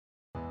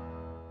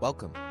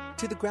Welcome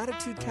to the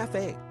Gratitude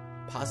Cafe,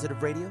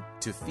 positive radio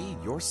to feed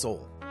your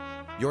soul.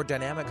 Your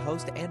dynamic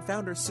host and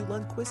founder, Sue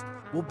Lundquist,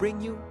 will bring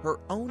you her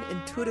own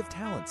intuitive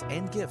talents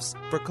and gifts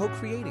for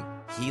co-creating,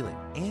 healing,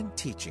 and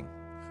teaching.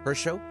 Her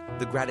show,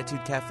 The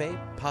Gratitude Cafe,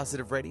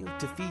 positive radio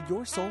to feed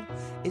your soul,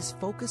 is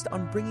focused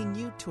on bringing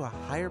you to a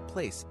higher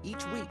place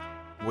each week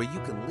where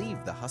you can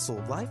leave the hustle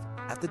of life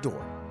at the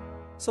door.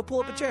 So pull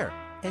up a chair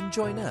and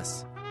join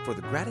us for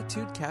The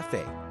Gratitude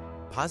Cafe,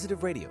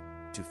 positive radio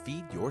to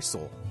feed your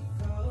soul.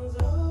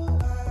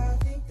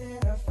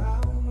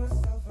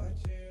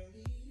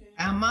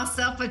 Found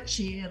myself a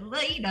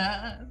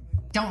cheerleader.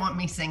 Don't want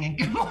me singing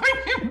Good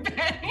Morning,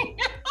 Benny.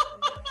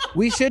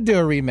 We should do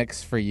a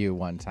remix for you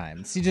one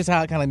time. See just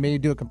how it kind of maybe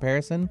do a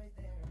comparison?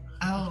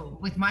 Oh,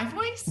 with my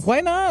voice?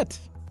 Why not?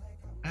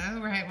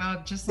 Oh, right.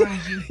 Well, just as long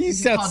as you... You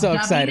sound so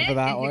excited for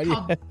that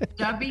one.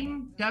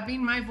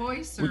 Dubbing my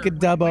voice? Or we could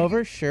dub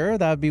over. Sure,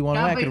 that would be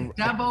one way.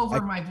 Dub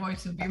over my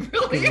voice would be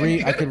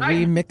really I could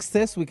remix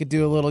this. We could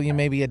do a little,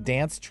 maybe a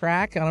dance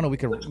track. I don't know. We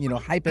could,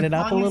 hyping it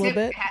up a little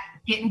bit.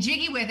 Getting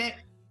jiggy with it.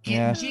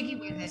 Jiggy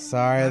with it.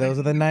 Sorry, those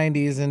are the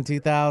 90s and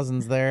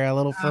 2000s. They're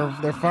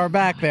they're far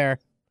back there.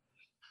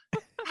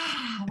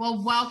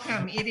 Well,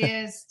 welcome. It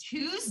is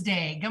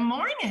Tuesday. Good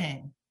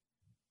morning.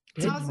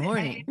 Good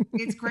morning.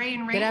 It's gray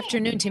and rainy. Good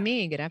afternoon to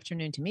me. Good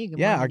afternoon to me. Good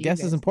yeah, morning our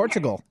guest is in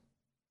Portugal.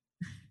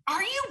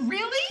 Are you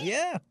really?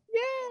 Yeah.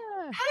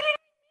 Yeah. How did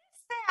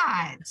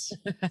I miss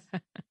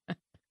that?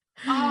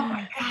 Oh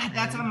my God,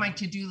 that's on my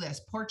to-do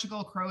list.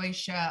 Portugal,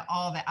 Croatia,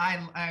 all that.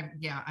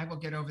 I will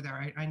get over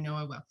there. I know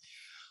I will.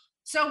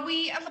 So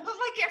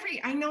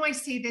I know I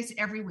say this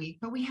every week,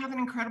 but we have an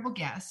incredible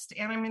guest,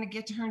 and I'm going to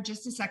get to her in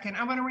just a second.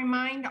 I want to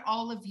remind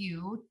all of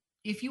you,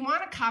 if you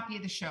want a copy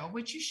of the show,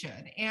 which you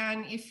should,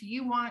 and if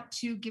you want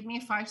to give me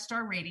a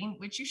 5-star rating,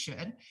 which you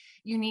should,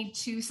 you need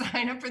to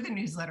sign up for the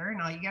newsletter.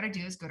 And all you got to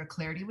do is go to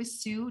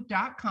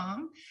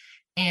claritywithsue.com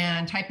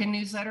and type in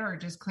newsletter or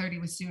just Clarity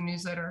with Sue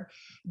newsletter.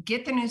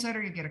 Get the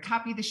newsletter. You'll get a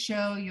copy of the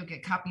show. You'll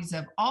get copies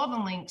of all the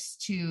links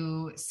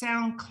to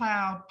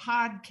SoundCloud,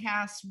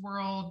 podcast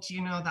world,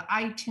 the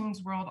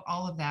iTunes world,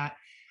 all of that.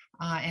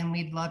 And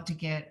we'd love to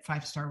get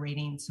 5-star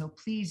ratings. So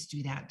please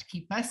do that to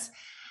keep us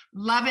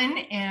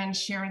loving and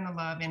sharing the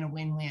love in a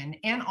win-win.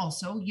 And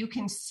also you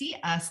can see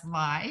us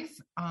live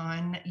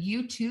on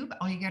YouTube.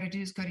 All you got to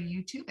do is go to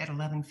YouTube at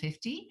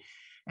 1150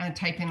 and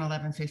type in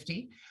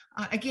 1150.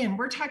 Again,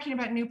 we're talking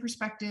about new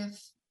perspective,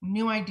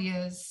 new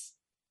ideas,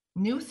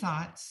 new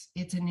thoughts.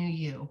 It's a new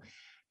you.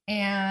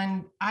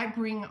 And I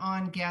bring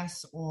on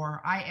guests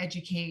or I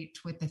educate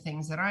with the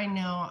things that I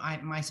know.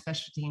 My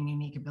specialty and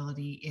unique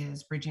ability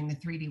is bridging the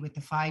 3D with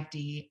the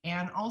 5D.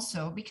 And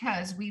also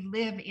because we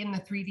live in the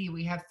 3D,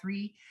 we have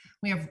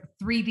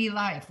 3D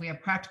life. We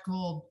have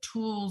practical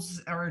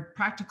tools or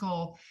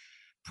practical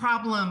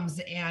problems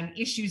and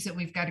issues that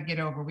we've got to get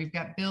over. We've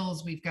got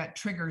bills, we've got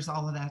triggers,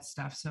 all of that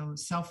stuff. So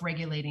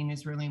self-regulating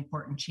is really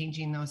important.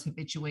 Changing those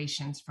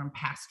habituations from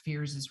past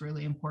fears is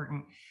really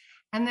important.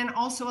 And then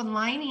also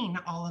aligning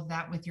all of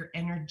that with your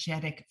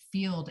energetic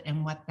field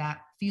and what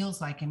that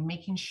feels like and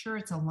making sure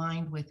it's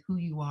aligned with who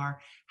you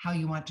are, how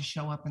you want to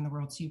show up in the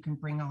world so you can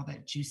bring all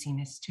that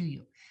juiciness to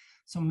you.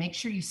 So make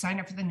sure you sign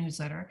up for the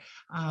newsletter.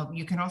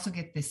 You can also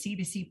get the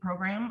C2C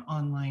program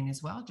online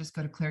as well. Just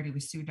go to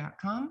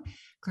claritywithsue.com,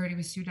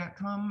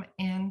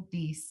 and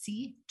the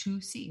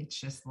C2C. It's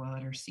just the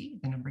letter C,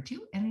 the number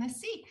 2, and the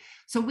C.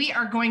 So we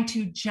are going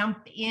to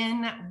jump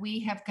in. We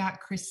have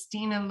got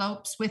Christina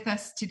Lopes with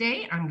us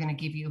today. I'm going to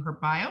give you her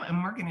bio,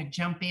 and we're going to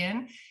jump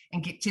in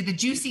and get to the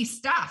juicy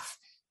stuff.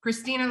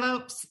 Christina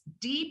Lopes,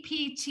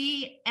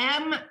 DPT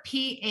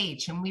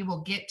MPH, and we will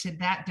get to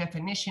that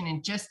definition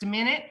in just a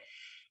minute,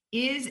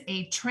 is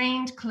a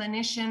trained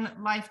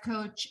clinician, life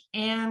coach,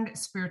 and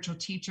spiritual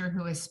teacher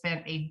who has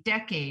spent a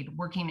decade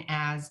working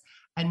as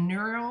a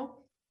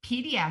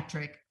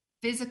neuropediatric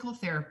physical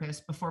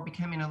therapist before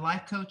becoming a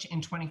life coach in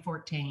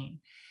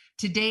 2014.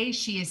 Today,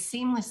 she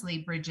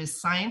seamlessly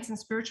bridges science and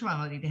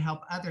spirituality to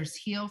help others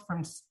heal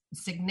from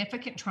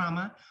significant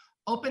trauma,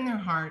 open their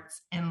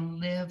hearts, and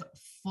living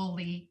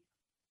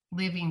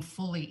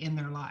fully in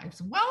their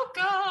lives.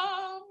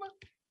 Welcome.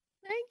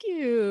 Thank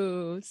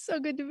you. So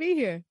good to be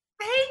here.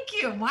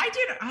 Thank you.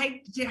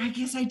 I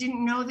guess I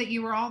didn't know that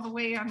you were all the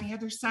way on the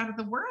other side of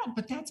the world,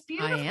 but that's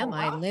beautiful. I am.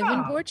 Welcome. I live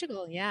in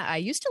Portugal. Yeah. I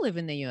used to live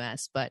in the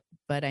US, but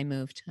I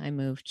moved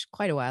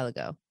quite a while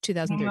ago.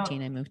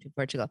 2013, I moved to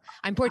Portugal.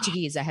 I'm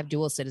Portuguese. I have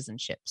dual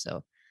citizenship.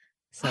 So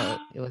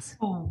it was.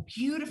 Oh,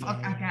 beautiful.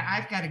 Yeah.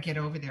 I've got to get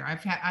over there.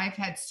 I've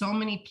had so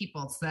many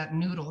people. It's that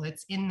noodle.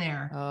 It's in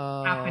there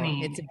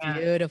happening. It's a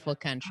beautiful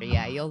country.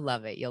 Yeah. You'll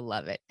love it. You'll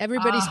love it.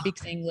 Everybody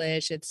speaks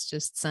English. It's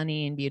just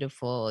sunny and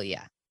beautiful.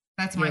 Yeah.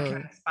 That's my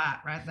kind of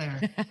spot right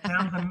there.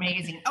 Sounds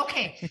amazing.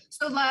 Okay.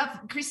 So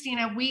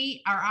Christina,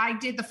 I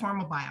did the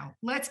formal bio.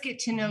 Let's get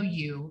to know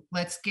you.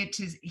 Let's get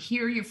to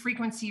hear your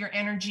frequency, your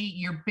energy,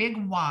 your big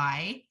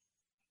why.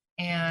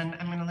 And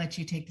I'm going to let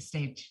you take the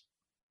stage.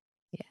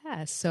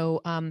 Yeah.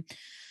 So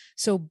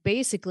so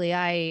basically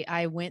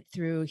I went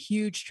through a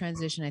huge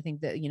transition. I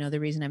think that, the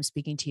reason I'm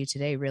speaking to you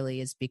today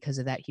really is because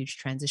of that huge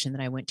transition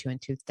that I went to in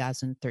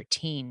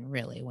 2013,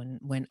 really,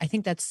 when I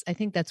think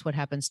that's what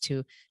happens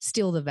to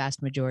still the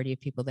vast majority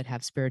of people that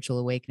have spiritual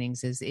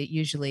awakenings, is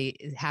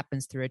it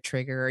happens through a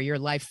trigger, or your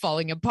life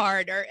falling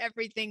apart, or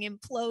everything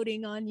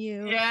imploding on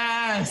you.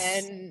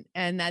 Yes.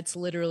 And that's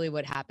literally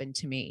what happened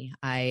to me.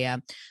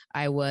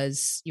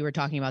 You were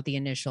talking about the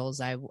initials.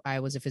 I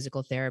was a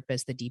physical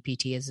therapist. The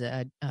DPT is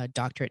a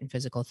doctorate in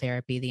physical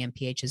therapy. The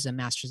MPH is a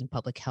master's in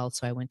public health.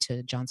 So I went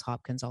to Johns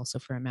Hopkins also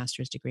for a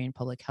master's degree in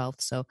public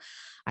health. So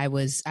I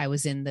was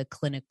in the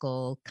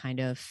clinical kind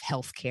of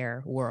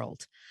healthcare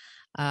world.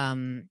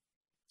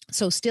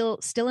 So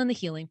still in the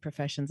healing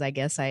professions, I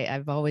guess.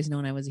 I've always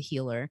known I was a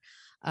healer.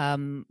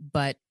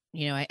 But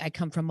I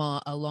come from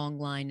a long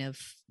line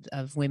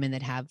of women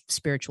that have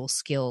spiritual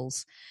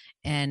skills,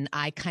 and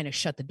I kind of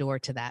shut the door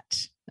to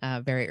that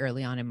very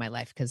early on in my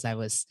life, because I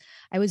was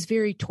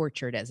very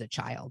tortured as a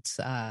child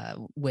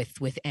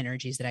with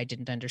energies that I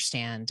didn't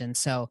understand, and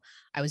so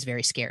I was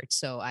very scared.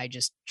 So I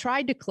just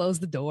tried to close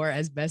the door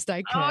as best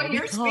I could. Oh,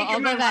 you're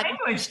speaking my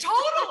language,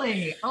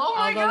 totally. Oh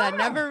my God. Although that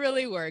never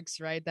really works,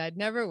 right? That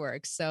never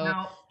works. So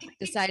No.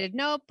 decided,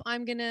 nope,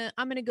 I'm gonna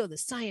go the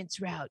science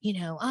route.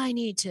 I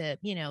need to,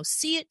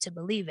 see it to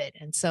believe it.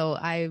 And so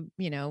I,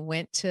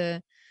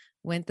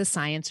 went the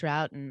science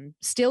route, and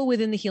still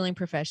within the healing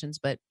professions,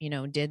 but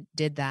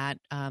did that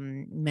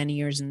many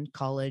years in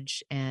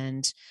college,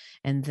 and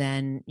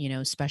then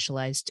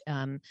specialized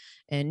in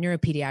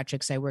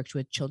neuropediatrics. I worked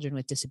with children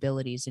with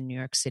disabilities in New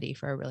York City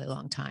for a really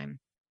long time.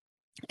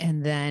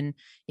 And then,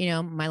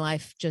 my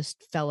life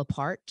just fell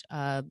apart.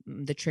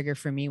 The trigger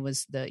for me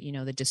was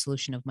the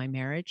dissolution of my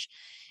marriage.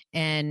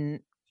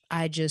 And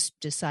I just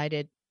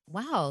decided,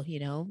 wow,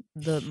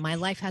 my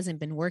life hasn't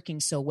been working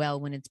so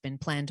well when it's been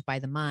planned by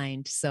the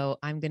mind. So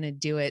I'm going to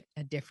do it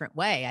a different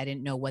way. I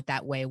didn't know what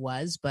that way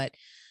was, but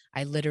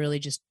I literally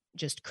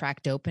just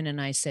cracked open,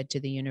 and I said to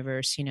the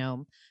universe,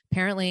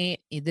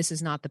 apparently this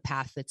is not the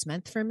path that's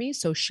meant for me.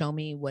 So show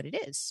me what it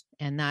is.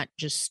 And that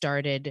just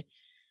started,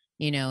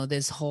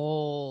 this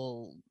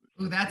whole.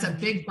 Ooh, that's a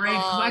big, brave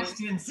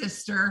question,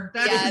 sister.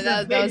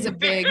 That was a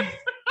big.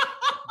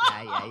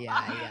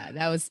 Yeah.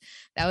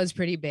 That was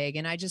pretty big.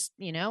 And I just,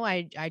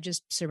 I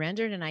just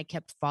surrendered, and I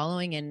kept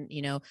following. And,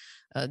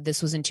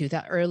 this was in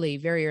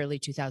very early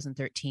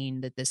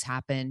 2013 that this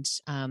happened.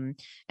 And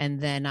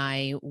then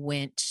I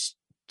went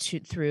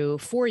through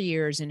 4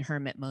 years in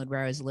hermit mode,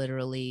 where I was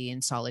literally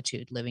in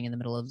solitude, living in the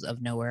middle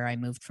of nowhere. I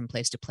moved from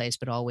place to place,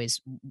 but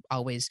always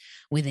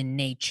within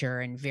nature,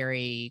 and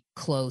very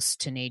close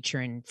to nature,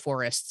 and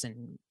forests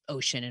and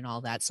ocean and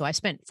all that. So I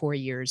spent 4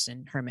 years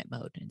in hermit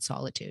mode in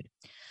solitude.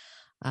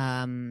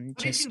 What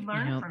did you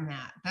learn from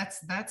that?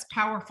 That's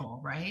powerful,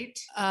 right?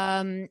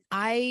 There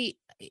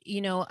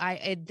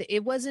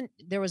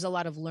was a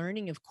lot of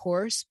learning, of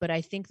course, but I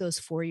think those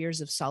 4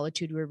 years of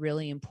solitude were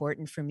really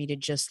important for me to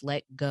just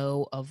let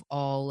go of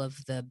all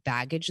of the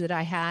baggage that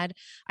I had.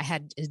 I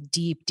had a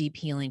deep, deep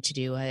healing to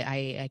do.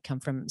 I come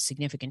from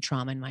significant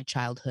trauma in my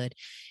childhood,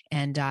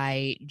 and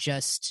I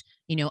just,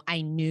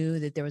 I knew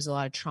that there was a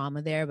lot of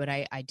trauma there, but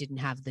I didn't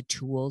have the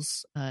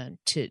tools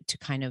to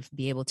kind of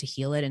be able to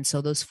heal it. And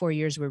so those 4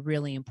 years were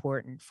really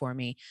important for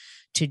me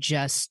to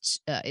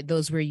just,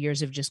 those were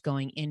years of just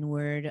going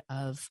inward,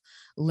 of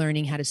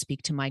learning how to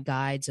speak to my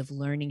guides, of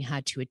learning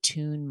how to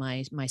attune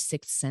my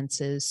sixth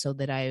senses, so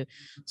that I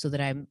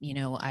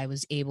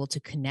was able to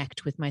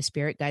connect with my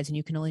spirit guides. And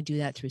you can only do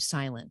that through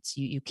silence.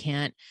 You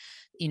can't,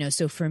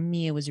 so for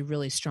me, it was a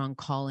really strong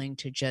calling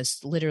to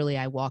just literally,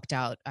 I walked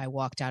out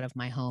of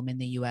my home in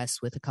the US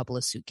with a couple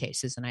of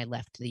suitcases, and I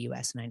left the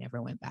US, and I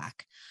never went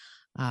back.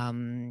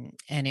 And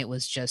it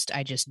was just,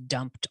 I just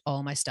dumped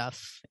all my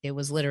stuff. It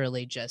was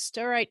literally just,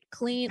 all right,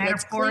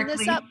 let's clean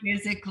this up.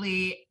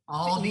 Physically,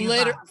 all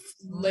the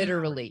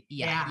literally.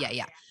 Yeah.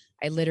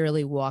 I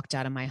literally walked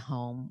out of my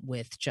home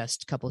with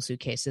just a couple of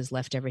suitcases,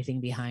 left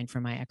everything behind for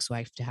my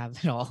ex-wife to have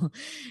it all.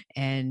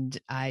 And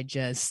I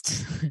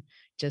just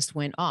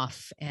went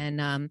off.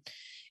 And,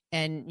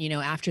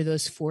 after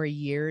those 4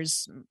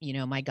 years,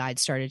 my guide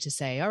started to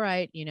say, all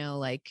right,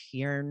 like,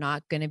 you're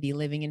not going to be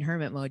living in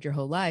hermit mode your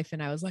whole life.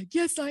 And I was like,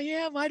 yes, I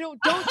am.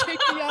 Don't take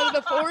me out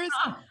of the forest.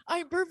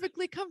 I'm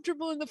perfectly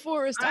comfortable in the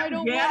forest. I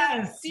don't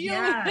want to deal.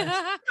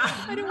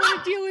 I don't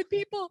want to deal with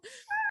people.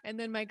 And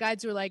then my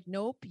guides were like,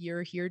 nope,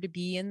 you're here to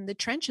be in the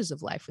trenches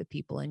of life with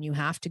people. And you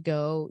have to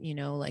go,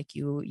 like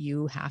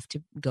you have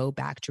to go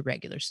back to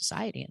regular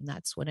society. And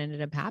that's what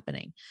ended up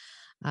happening.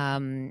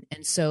 And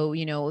so,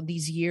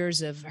 these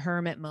years of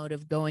hermit mode,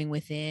 of going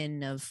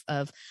within,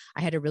 I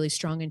had a really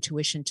strong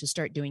intuition to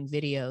start doing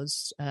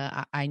videos.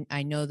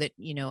 I know that,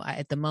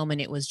 at the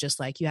moment it was just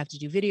like, you have to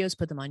do videos,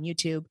 put them on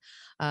YouTube,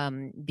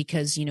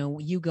 because,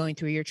 you going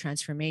through your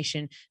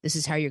transformation, this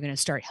is how you're going to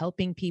start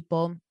helping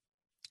people.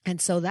 And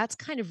so that's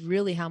kind of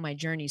really how my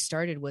journey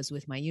started, was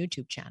with my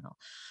YouTube channel.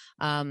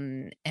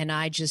 And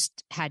I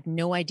just had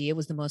no idea. It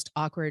was the most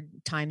awkward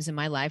times in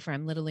my life, where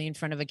I'm literally in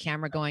front of a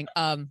camera going,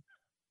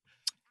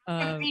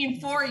 Being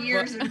 4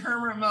 years in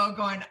hermit mode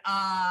going,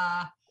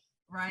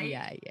 right?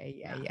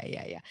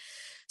 Yeah.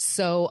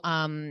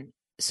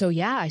 So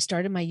yeah, I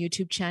started my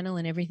YouTube channel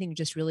and everything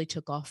just really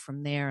took off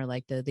from there.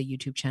 Like the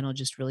YouTube channel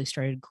just really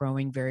started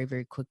growing very,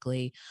 very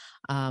quickly.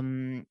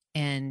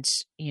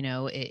 And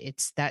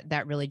it's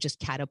that really just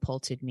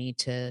catapulted me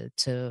to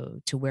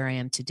where I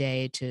am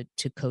today,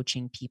 to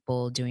coaching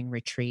people, doing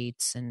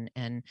retreats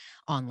and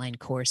online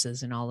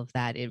courses and all of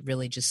that. It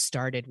really just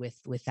started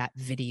with that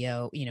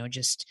video,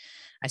 just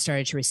I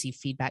started to receive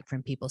feedback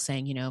from people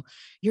saying,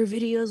 your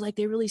videos, like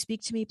they really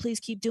speak to me, please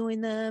keep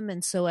doing them.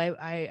 And so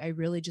I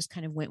really just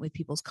kind of went with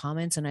people's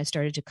comments and I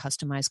started to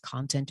customize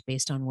content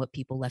based on what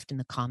people left in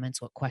the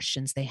comments, what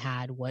questions they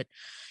had,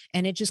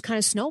 and it just kind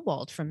of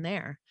snowballed from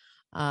there.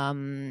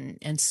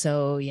 And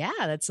so, yeah,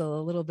 that's a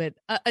little bit,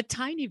 a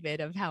tiny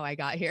bit of how I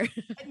got here.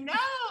 No,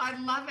 I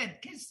love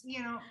it because,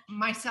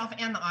 myself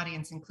and the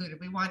audience included,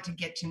 we want to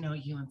get to know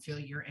you and feel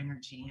your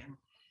energy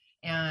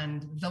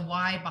and the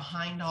why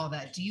behind all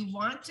that. Do you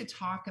want to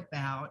talk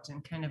about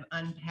and kind of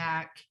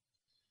unpack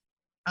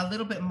a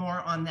little bit more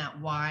on that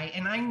why?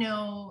 And I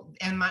know,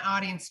 and my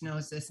audience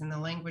knows this in the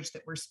language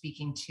that we're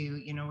speaking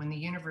to, when the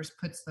universe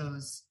puts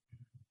those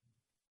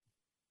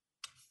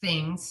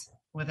things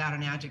without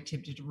an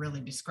adjective to really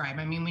describe.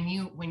 I mean, when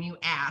you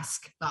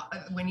ask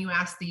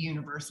the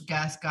universe,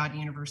 Gus, God,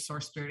 universe,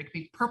 source, spirit, it could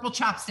be purple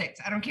chopsticks.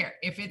 I don't care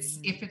if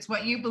it's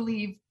what you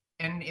believe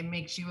and it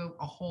makes you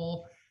a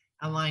whole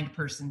aligned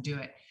person, do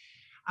it.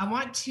 I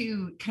want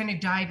to kind of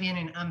dive in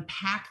and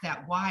unpack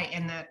that why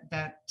and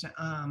that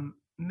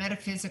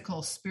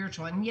metaphysical,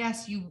 spiritual. And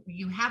yes,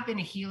 you have been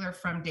a healer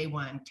from day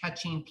one,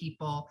 touching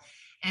people.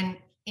 And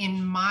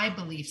in my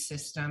belief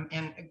system,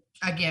 and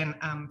again,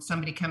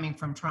 somebody coming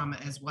from trauma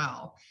as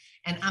well,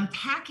 and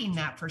unpacking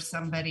that for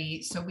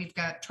somebody. So we've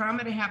got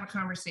trauma to have a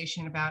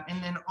conversation about,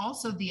 and then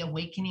also the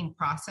awakening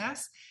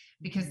process,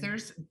 because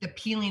there's the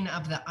peeling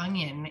of the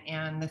onion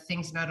and the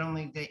things not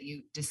only that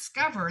you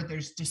discover,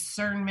 there's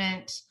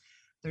discernment,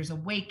 there's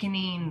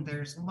awakening,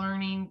 there's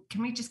learning.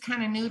 Can we just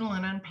kind of noodle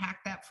and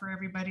unpack that for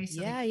everybody?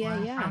 So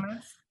yeah.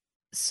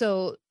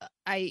 So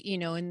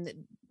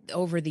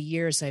over the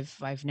years,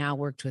 I've now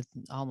worked with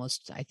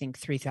almost, I think,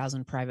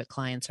 3,000 private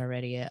clients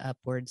already,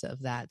 upwards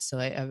of that. So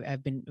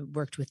I've been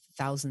worked with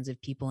thousands of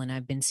people, and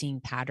I've been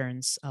seeing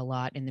patterns a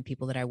lot in the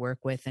people that I work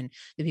with and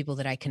the people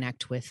that I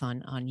connect with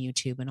on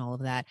YouTube and all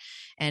of that.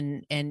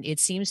 And it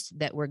seems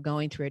that we're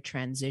going through a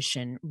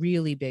transition,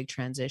 really big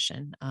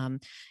transition.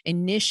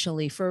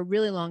 Initially, for a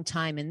really long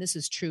time, and this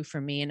is true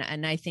for me,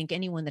 and I think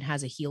anyone that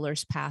has a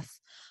healer's path,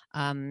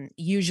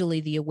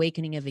 usually the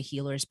awakening of a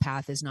healer's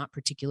path is not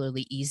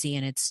particularly easy,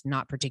 and it's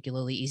not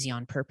particularly easy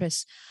on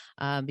purpose,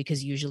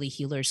 because usually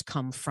healers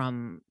come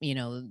from,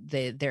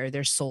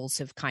 their souls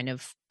have kind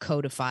of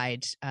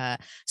codified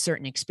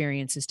certain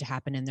experiences to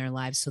happen in their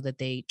lives so that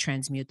they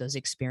transmute those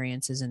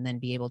experiences and then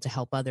be able to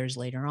help others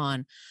later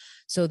on.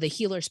 So the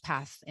healer's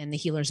path and the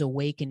healer's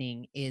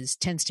awakening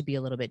tends to be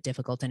a little bit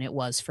difficult. And it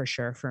was for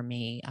sure for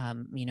me.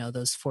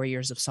 Those 4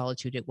 years of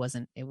solitude, it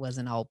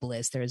wasn't all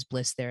bliss. There was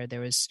bliss there.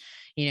 There was,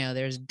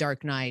 there's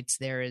dark nights.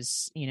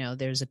 There's a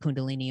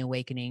Kundalini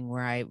awakening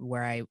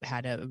where I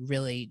had a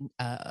really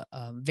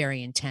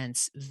very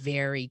intense,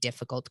 very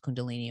difficult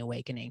Kundalini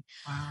awakening.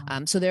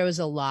 Wow. So there was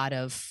a lot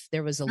of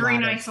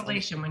during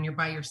isolation when you're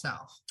by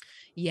yourself.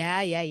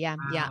 Yeah.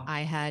 Wow.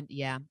 I had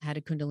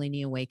a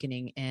Kundalini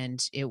awakening,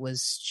 and it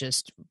was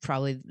just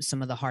probably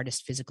some of the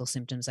hardest physical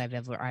symptoms I've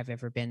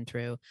ever been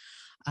through.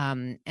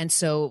 And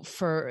so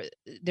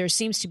there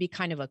seems to be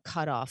kind of a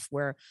cutoff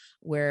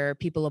where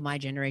people of my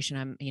generation,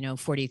 I'm,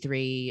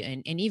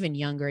 43 and even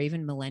younger,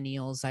 even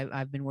millennials.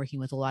 I've been working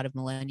with a lot of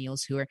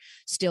millennials who are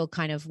still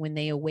kind of, when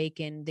they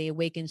awaken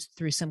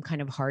through some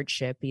kind of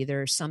hardship.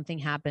 Either something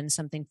happens,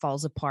 something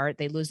falls apart,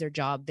 they lose their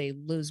job, they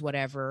lose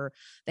whatever,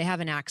 they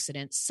have an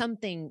accident,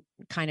 something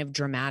kind of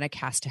dramatic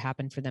has to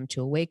happen for them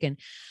to awaken.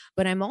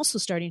 But I'm also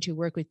starting to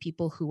work with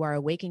people who are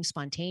awaking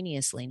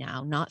spontaneously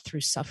now, not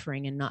through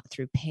suffering and not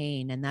through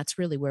pain. And that's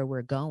really where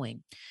we're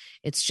going.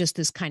 It's just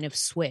this kind of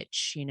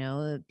switch,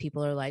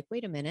 people are like,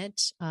 wait a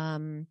minute,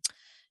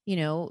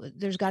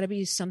 there's got to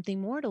be something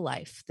more to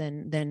life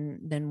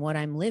than what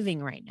I'm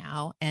living right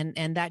now.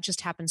 And that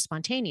just happens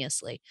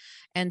spontaneously.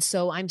 And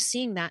so I'm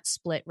seeing that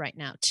split right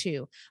now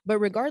too. But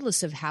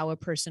regardless of how a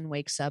person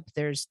wakes up,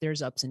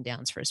 there's ups and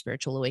downs for a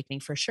spiritual awakening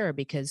for sure,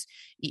 because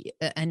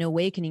an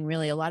awakening,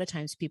 really, a lot of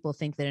times people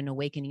think that an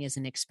awakening is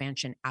an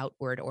expansion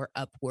outward or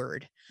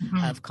upward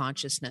of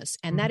consciousness.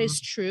 And that is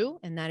true.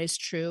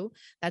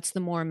 That's the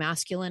more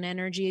masculine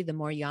energy, the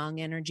more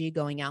yang energy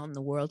going out in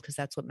the world, because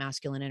that's what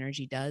masculine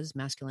energy does.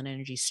 Masculine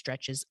energy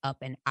stretches up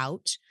and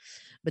out,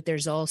 but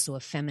there's also a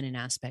feminine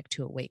aspect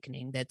to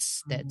awakening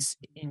that's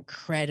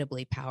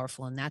incredibly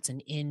powerful, and that's an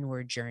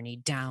inward journey,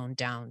 down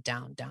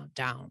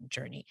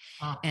journey.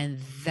 And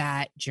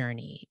that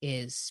journey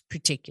is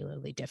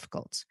particularly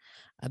difficult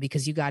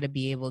because you got to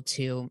be able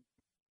to,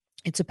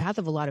 it's a path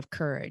of a lot of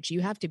courage.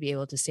 You have to be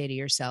able to say to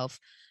yourself,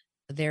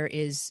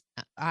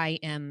 I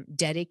am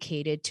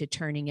dedicated to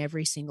turning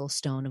every single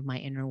stone of my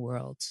inner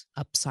world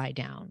upside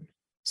down.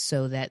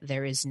 so that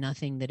there is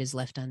nothing that is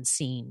left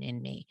unseen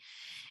in me.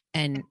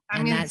 And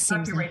I'm going to that stop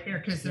seems you right there,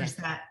 because there's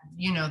that,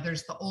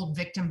 there's the old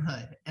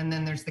victimhood, and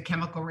then there's the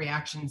chemical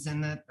reactions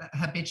and the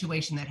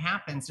habituation that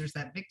happens. There's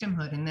that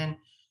victimhood. And then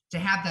to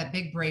have that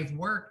big, brave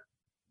work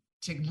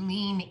to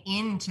lean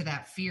into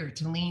that fear,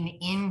 to lean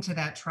into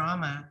that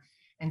trauma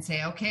and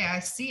say, okay, I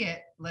see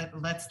it.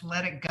 Let's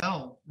let it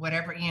go.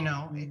 Whatever,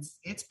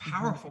 it's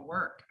powerful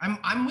work.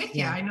 I'm with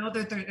you. I know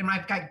that and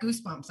I've got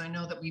goosebumps. I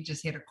know that we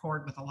just hit a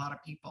chord with a lot of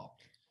people.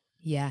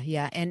 Yeah.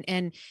 Yeah.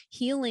 And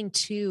healing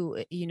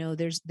too,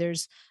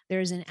 there's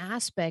an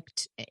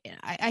aspect.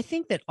 I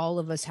think that all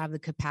of us have the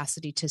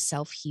capacity to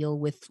self-heal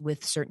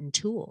with certain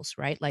tools,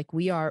 right? Like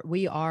we are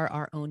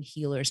our own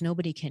healers.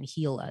 Nobody can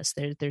heal us.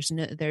 There's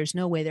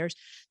no way. There's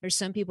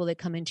some people that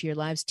come into your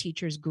lives,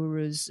 teachers,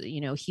 gurus,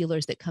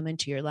 healers that come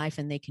into your life,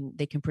 and they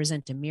can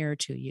present a mirror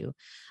to you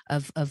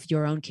of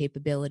your own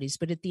capabilities.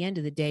 But at the end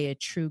of the day, a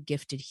true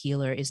gifted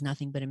healer is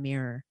nothing but a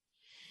mirror.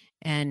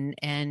 And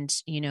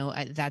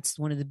that's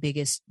one of the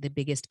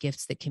biggest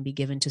gifts that can be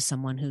given to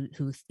someone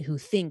who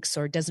thinks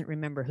or doesn't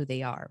remember who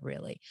they are,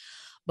 really.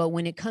 But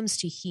when it comes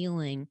to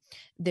healing,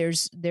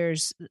 there's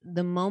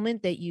the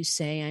moment that you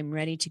say, I'm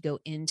ready to go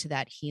into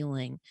that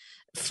healing.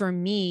 For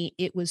me,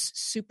 it was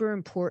super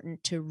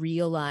important to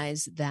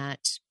realize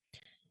that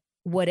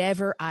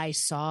whatever I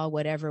saw,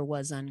 whatever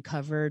was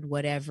uncovered,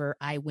 whatever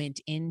I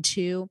went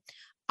into,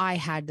 I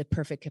had the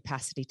perfect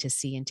capacity to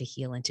see and to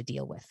heal and to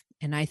deal with.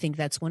 And I think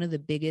that's one of the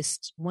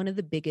biggest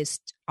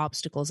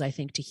obstacles, I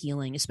think, to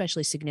healing,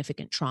 especially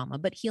significant trauma,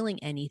 but healing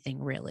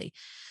anything really.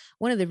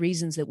 One of the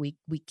reasons that we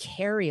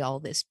carry all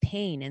this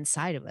pain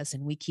inside of us,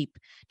 and we keep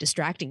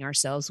distracting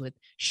ourselves with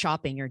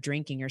shopping or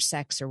drinking or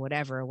sex or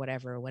whatever,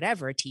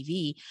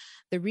 TV.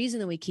 The reason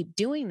that we keep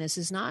doing this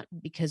is not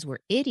because we're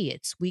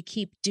idiots. We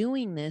keep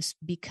doing this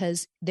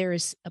because there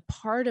is a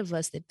part of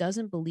us that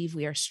doesn't believe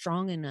we are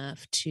strong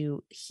enough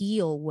to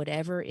heal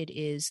whatever it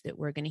is that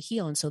we're going to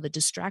heal. And so the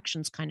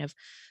distractions kind of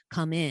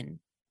come in.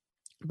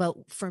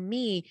 But for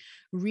me,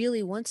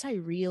 really, once I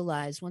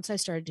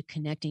started to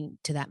connecting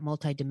to that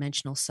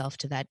multidimensional self,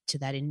 to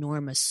that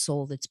enormous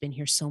soul that's been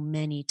here so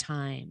many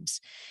times,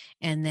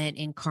 and then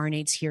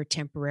incarnates here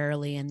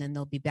temporarily, and then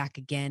they'll be back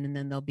again, and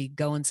then they'll be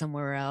going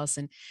somewhere else.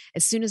 And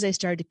as soon as I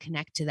started to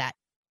connect to that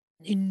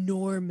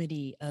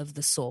enormity of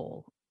the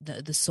soul,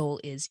 the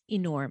soul is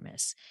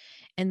enormous.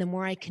 And the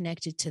more I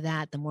connected to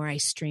that, the more I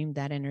streamed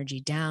that energy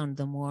down,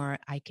 the more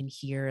I can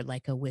hear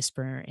like a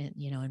whisper in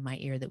my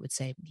ear that would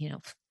say,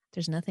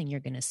 there's nothing you're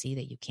going to see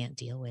that you can't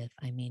deal with.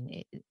 I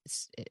mean,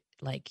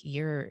 like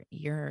you're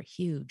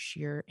huge,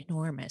 you're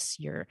enormous,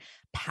 you're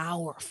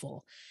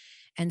powerful.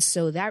 And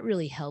so that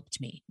really helped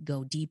me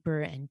go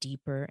deeper and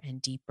deeper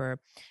and deeper.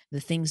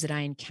 The things that I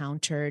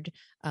encountered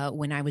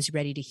when I was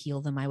ready to heal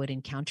them, I would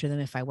encounter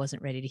them. If I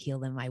wasn't ready to heal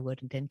them, I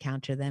wouldn't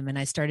encounter them. And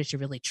I started to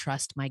really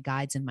trust my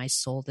guides and my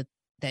soul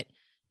that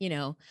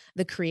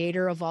the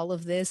creator of all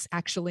of this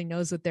actually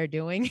knows what they're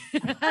doing.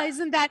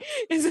 Isn't that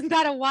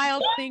a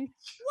wild thing?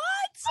 What?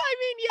 I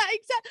mean, yeah,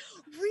 exactly.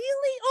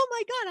 Really? Oh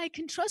my God, I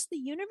can trust the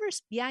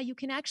universe. Yeah, you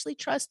can actually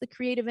trust the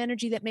creative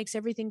energy that makes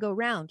everything go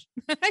round.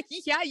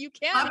 Yeah, you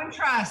can. Love and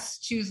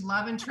trust. Choose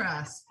love and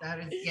trust. That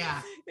is,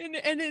 yeah.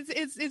 And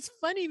it's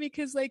funny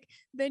because like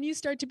then you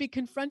start to be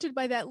confronted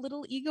by that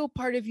little ego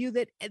part of you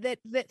that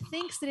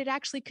thinks that it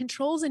actually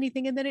controls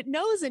anything and that it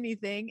knows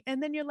anything.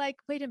 And then you're like,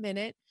 wait a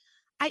minute.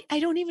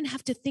 I don't even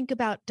have to think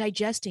about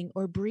digesting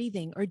or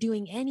breathing or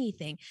doing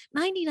anything.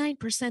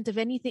 99% of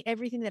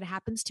everything that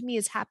happens to me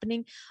is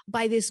happening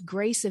by this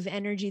grace of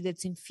energy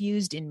that's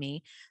infused in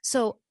me.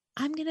 So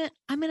I'm going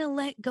to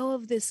let go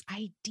of this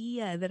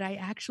idea that I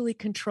actually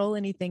control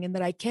anything and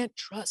that I can't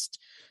trust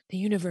the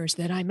universe,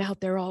 that I'm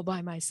out there all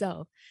by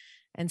myself.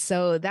 And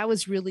so that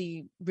was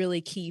really,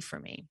 really key for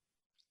me.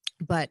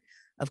 But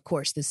of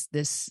course, this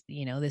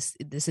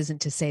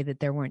isn't to say that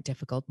there weren't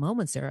difficult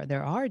moments.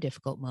 There are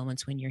difficult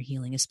moments when you're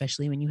healing,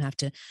 especially when you have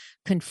to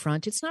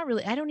confront. It's not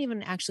really, I don't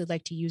even actually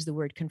like to use the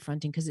word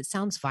confronting because it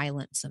sounds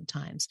violent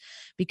sometimes.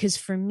 Because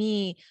for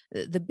me,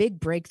 the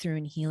big breakthrough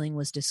in healing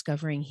was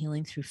discovering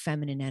healing through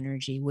feminine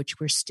energy, which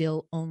we're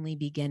still only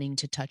beginning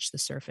to touch the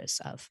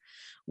surface of.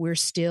 We're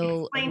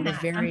still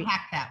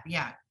unpack that.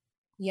 Yeah.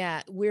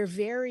 Yeah, we're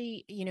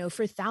very,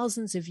 for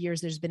thousands of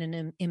years, there's been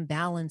an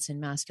imbalance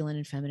in masculine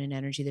and feminine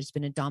energy. There's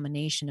been a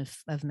domination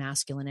of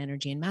masculine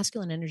energy, and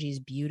masculine energy is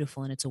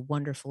beautiful and it's a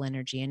wonderful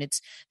energy. And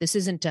this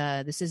isn't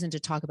to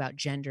talk about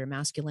gender.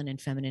 Masculine and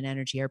feminine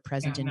energy are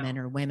present in men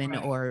or women,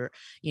 right, or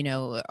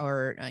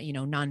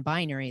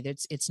non-binary.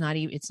 It's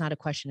not a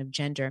question of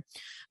gender,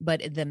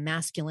 but the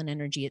masculine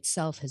energy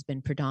itself has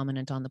been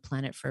predominant on the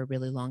planet for a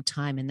really long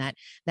time, and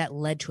that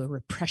led to a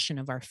repression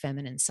of our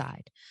feminine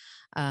side.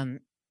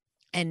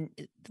 And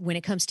when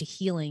it comes to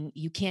healing,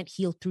 you can't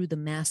heal through the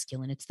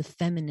masculine. It's the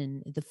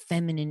feminine. The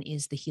feminine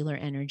is the healer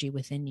energy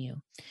within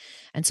you.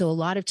 And so a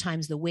lot of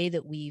times the way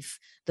that we've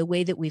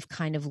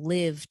kind of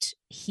lived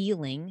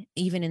healing,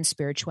 even in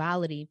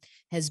spirituality,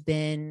 has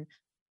been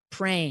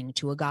praying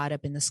to a god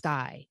up in the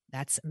sky.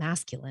 That's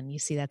masculine. You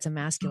see, that's a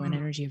masculine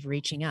energy of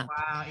reaching up.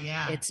 Wow.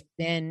 Yeah. It's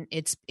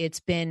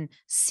been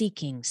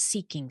seeking.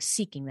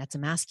 That's a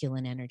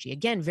masculine energy.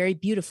 Again, very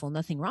beautiful.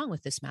 Nothing wrong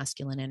with this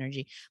masculine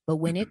energy. But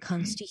when it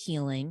comes to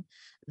healing,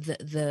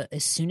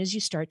 as soon as you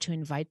start to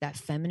invite that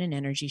feminine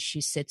energy,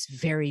 she sits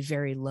very,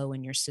 very low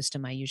in your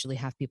system. I usually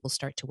have people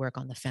start to work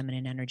on the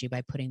feminine energy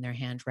by putting their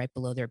hand right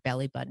below their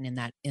belly button in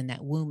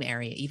that womb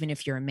area. Even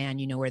if you're a man,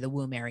 you know where the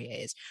womb area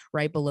is,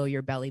 right below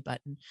your belly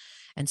button.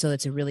 And so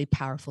it's a really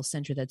powerful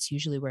center. That's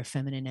usually where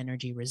feminine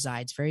energy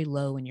resides, very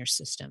low in your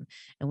system.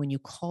 And when you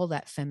call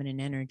that feminine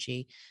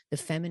energy, the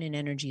feminine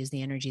energy is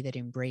the energy that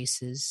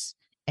embraces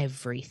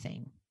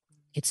everything.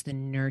 It's the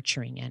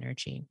nurturing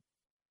energy.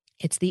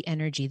 It's the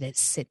energy that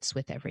sits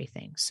with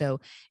everything.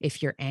 So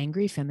if you're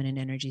angry, feminine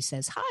energy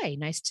says, hi,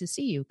 nice to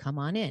see you, come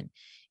on in.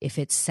 If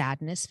it's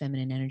sadness,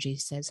 feminine energy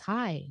says,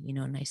 hi,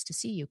 nice to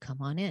see you,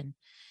 come on in.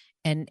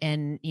 And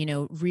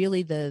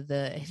really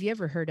have you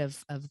ever heard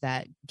of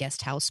that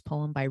Guest House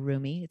poem by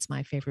Rumi? It's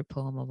my favorite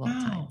poem of all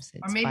times.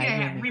 Or maybe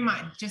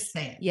just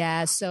say it.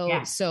 Yeah.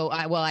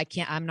 I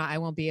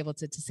won't be able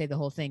to say the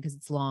whole thing because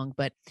it's long,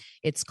 but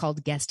it's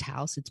called Guest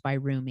House. It's by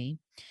Rumi.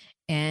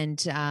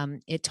 And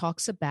it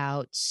talks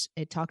about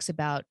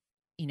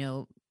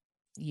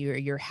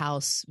your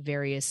house,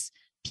 various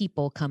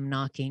people come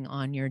knocking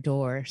on your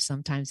door.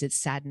 Sometimes it's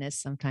sadness,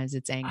 sometimes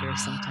it's anger,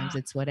 sometimes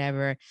it's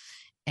whatever.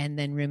 And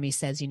then Rumi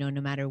says, no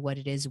matter what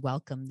it is,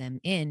 welcome them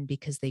in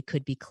because they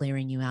could be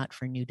clearing you out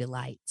for new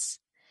delights.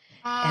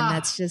 And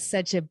that's just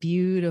such a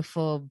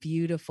beautiful,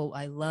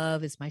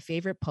 it's my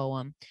favorite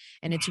poem.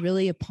 And it's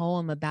really a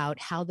poem about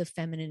how the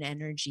feminine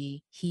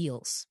energy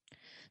heals.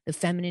 The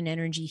feminine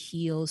energy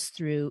heals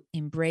through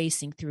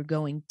embracing, through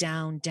going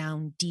down,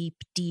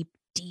 deep,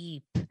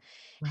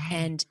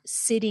 and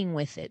sitting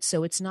with it.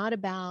 So it's not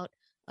about,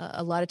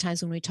 a lot of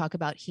times when we talk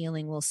about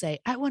healing, we'll say,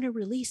 I want to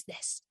release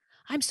this.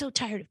 I'm so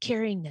tired of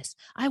carrying this.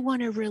 I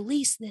want to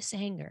release this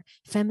anger.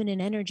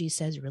 Feminine energy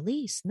says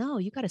release. No,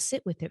 you got to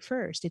sit with it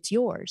first. It's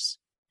yours.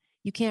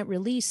 You can't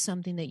release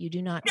something that you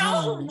do not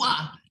own.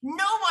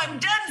 No, I'm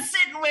done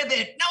sitting with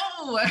it.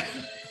 No.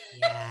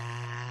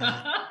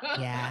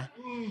 Yeah.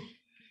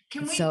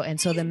 Can we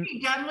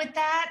be done with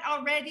that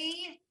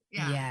already?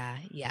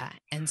 Yeah.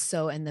 And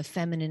the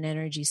feminine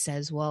energy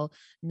says, well,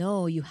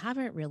 no, you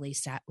haven't really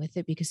sat with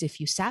it, because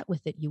if you sat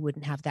with it, you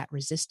wouldn't have that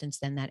resistance,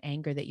 then that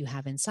anger that you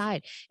have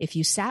inside. If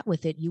you sat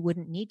with it, you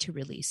wouldn't need to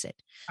release it.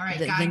 All right,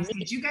 guys,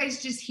 did you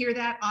guys just hear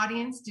that,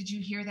 audience? Did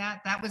you hear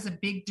that? That was a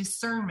big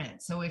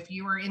discernment. So if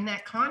you are in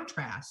that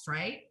contrast,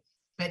 right?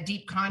 That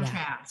deep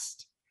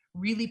contrast,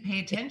 really pay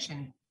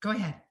attention. Go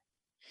ahead.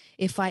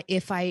 If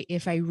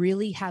I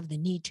really have the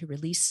need to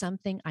release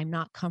something, I'm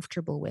not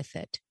comfortable with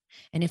it.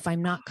 And if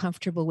I'm not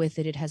comfortable with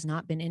it, it has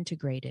not been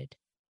integrated.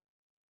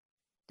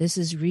 This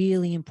is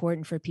really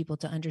important for people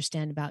to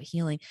understand about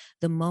healing.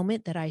 The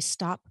moment that I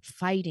stop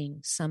fighting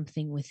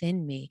something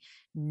within me,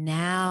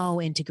 now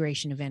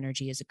integration of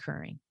energy is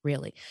occurring,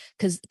 really.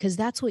 Because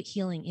that's what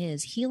healing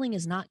is. Healing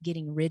is not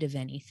getting rid of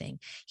anything.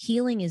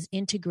 Healing is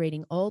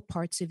integrating all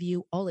parts of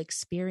you, all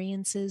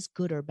experiences,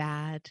 good or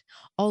bad,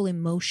 all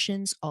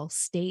emotions, all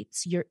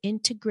states. You're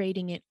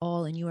integrating it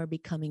all and you are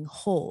becoming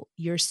whole.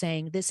 You're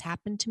saying, this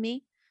happened to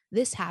me.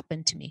 This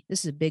happened to me.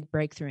 This is a big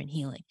breakthrough in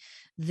healing.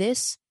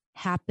 This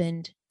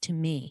happened to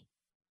me.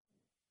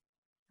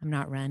 I'm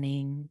not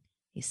running.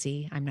 You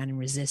see, I'm not in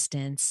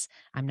resistance.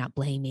 I'm not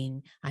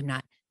blaming.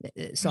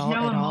 There's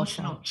no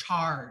emotional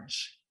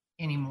charge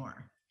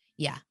anymore.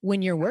 Yeah.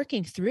 When you're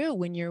working through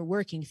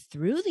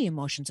the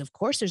emotions, of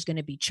course, there's going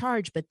to be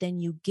charge, but then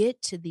you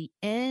get to the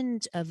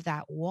end of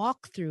that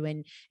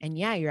walkthrough and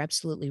yeah, you're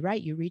absolutely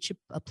right. You reach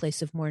a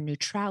place of more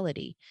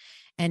neutrality,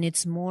 and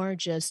it's more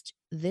just,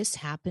 this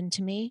happened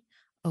to me.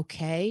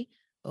 Okay.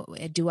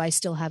 Do I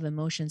still have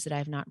emotions that I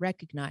have not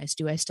recognized?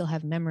 Do I still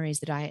have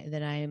memories that I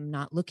am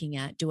not looking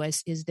at?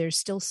 Is there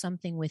still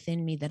something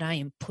within me that I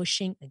am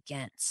pushing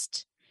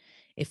against?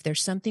 If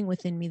there's something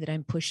within me that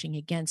I'm pushing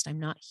against, I'm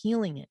not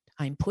healing it.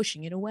 I'm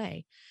pushing it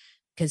away,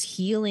 because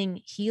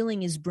healing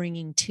is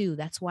bringing to.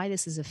 That's why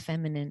this is a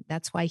feminine.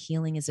 That's why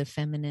healing is a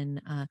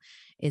feminine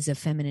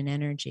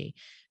energy,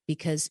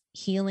 because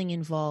healing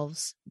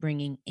involves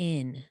bringing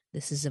in.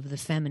 This is of the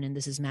feminine.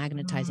 This is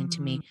magnetizing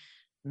to me.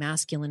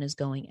 Masculine is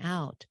going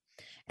out.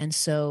 And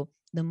so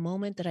the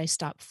moment that I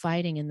stop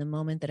fighting, and the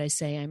moment that I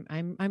say,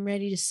 I'm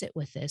ready to sit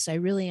with this, I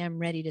really am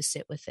ready to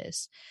sit with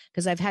this.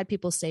 Because I've had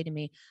people say to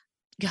me,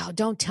 oh,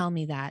 don't tell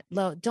me that.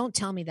 Don't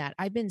tell me that.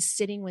 I've been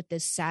sitting with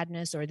this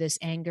sadness or this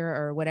anger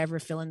or whatever,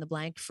 fill in the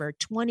blank, for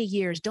 20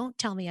 years. Don't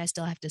tell me I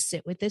still have to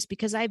sit with this,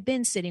 because I've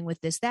been sitting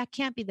with this. That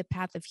can't be the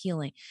path of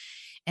healing.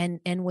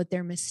 And what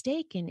they're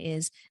mistaken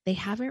is they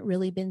haven't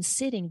really been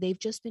sitting. They've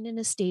just been in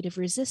a state of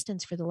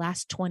resistance for the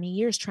last 20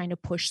 years, trying to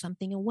push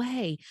something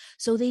away.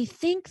 So they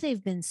think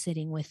they've been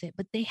sitting with it,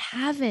 but they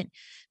haven't.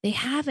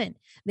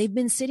 They've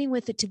been sitting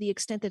with it to the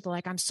extent that they're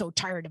like, I'm so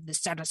tired of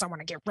this sadness. I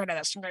want to get rid of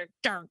this. I'm going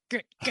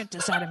to get this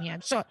this out of me.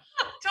 I'm so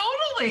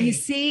Totally. You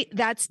see,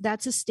 that's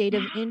a state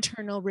of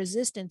internal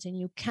resistance, and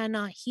you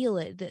cannot heal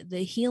it.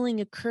 The healing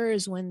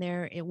occurs when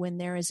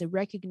there is a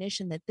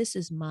recognition that this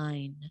is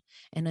mine,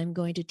 and I'm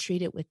going to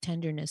treat it with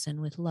tenderness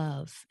and with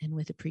love and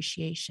with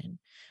appreciation.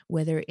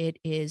 Whether it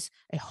is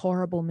a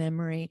horrible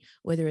memory,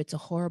 whether it's a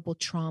horrible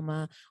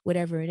trauma,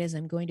 whatever it is,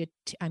 I'm going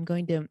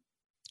to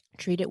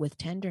treat it with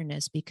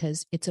tenderness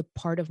because it's a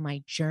part of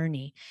my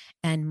journey,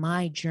 and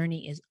my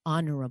journey is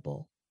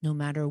honorable. No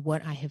matter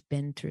what I have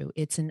been through,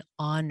 it's an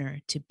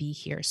honor to be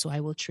here. So I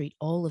will treat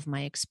all of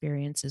my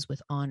experiences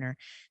with honor.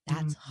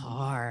 That's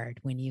hard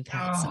when you've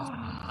had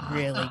some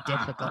really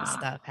difficult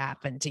stuff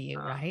happen to you,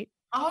 right?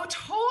 Oh,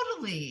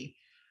 totally.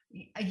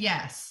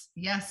 Yes,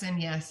 yes,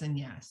 and yes, and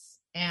yes.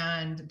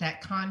 And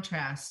that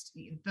contrast,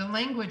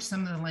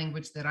 some of the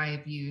language that I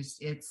have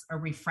used, it's a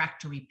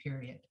refractory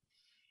period.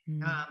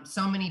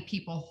 So many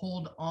people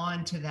hold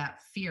on to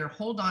that fear,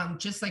 hold on,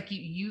 just like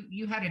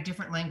you had a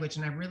different language.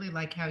 And I really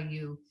like how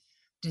you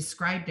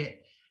described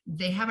it.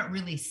 They haven't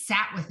really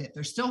sat with it.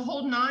 They're still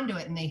holding on to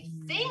it. And they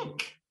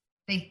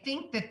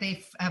think that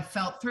they have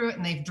felt through it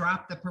and they've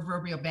dropped the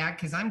proverbial bag.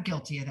 Cause I'm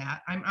guilty of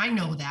that. I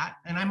know that.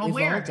 And I'm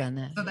aware of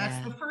it. So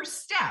that's the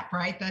first step,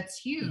 right? That's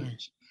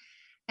huge.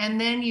 Yeah. And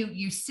then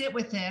you sit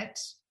with it,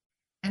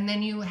 and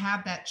then you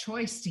have that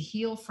choice to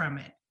heal from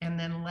it and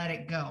then let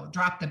it go.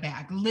 Drop the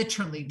bag,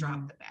 literally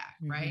drop the bag,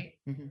 right?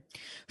 Mm-hmm.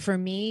 For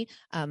me,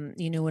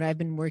 what I've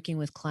been working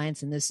with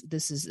clients, and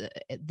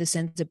this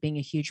ends up being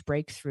a huge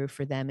breakthrough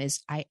for them,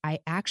 is I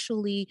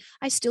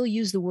still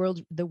use the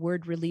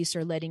word release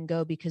or letting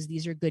go, because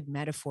these are good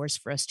metaphors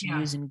for us to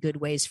use and good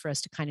ways for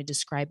us to kind of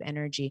describe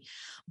energy.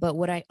 But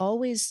what I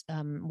always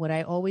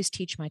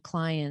teach my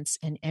clients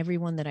and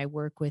everyone that I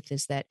work with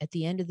is that at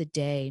the end of the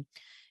day,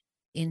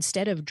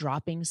 instead of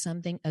dropping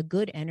something, a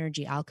good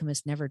energy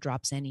alchemist never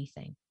drops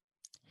anything.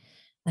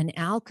 An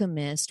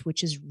alchemist,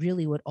 which is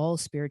really what all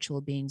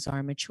spiritual beings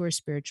are, mature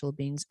spiritual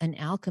beings, an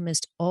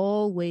alchemist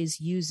always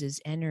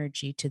uses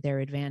energy to their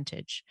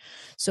advantage.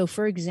 So,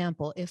 for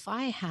example, if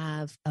I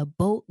have a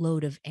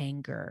boatload of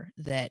anger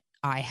that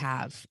I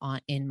have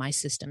in my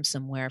system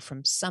somewhere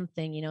from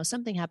something,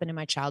 something happened in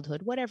my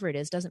childhood, whatever it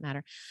is, doesn't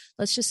matter.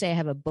 Let's just say I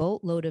have a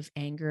boatload of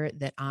anger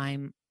that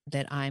I'm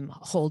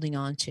holding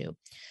on to.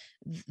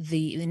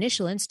 The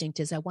initial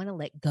instinct is I want to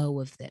let go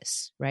of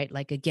this, right?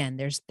 Like, again,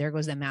 there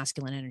goes that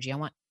masculine energy. I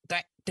want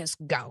that, this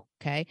go.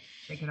 Okay.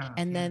 Take it off,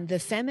 and then the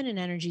feminine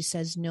energy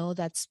says, no,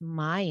 that's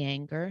my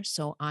anger.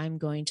 So I'm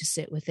going to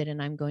sit with it and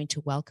I'm going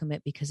to welcome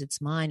it because it's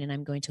mine, and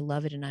I'm going to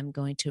love it and I'm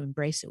going to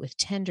embrace it with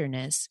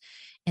tenderness.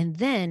 And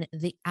then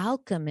the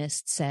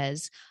alchemist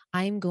says,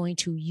 I'm going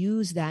to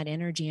use that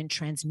energy and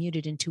transmute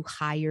it into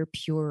higher,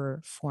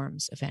 purer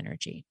forms of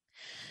energy.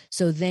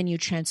 So then you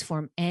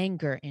transform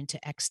anger into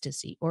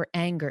ecstasy or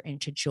anger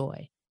into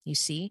joy. You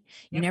see,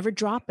 you never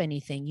drop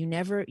anything. You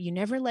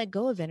never let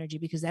go of energy,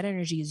 because that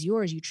energy is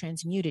yours. You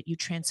transmute it, you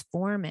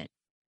transform it.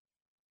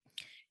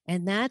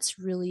 And that's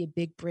really a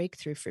big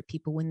breakthrough for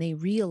people when they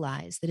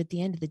realize that at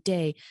the end of the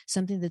day,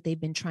 something that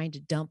they've been trying to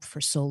dump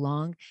for so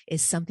long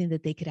is something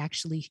that they could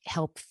actually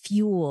help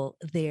fuel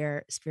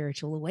their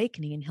spiritual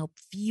awakening and help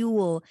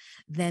fuel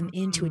them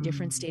into a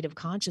different state of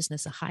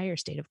consciousness, a higher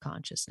state of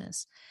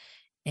consciousness.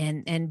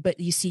 But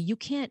you see, you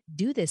can't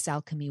do this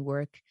alchemy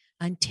work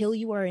until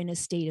you are in a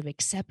state of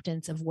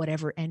acceptance of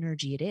whatever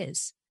energy it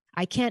is.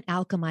 I can't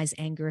alchemize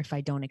anger if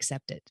I don't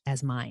accept it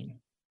as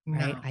mine,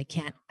 right? No.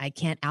 I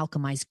can't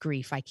alchemize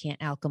grief.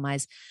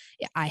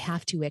 I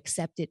have to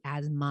accept it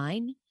as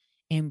mine,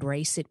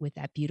 embrace it with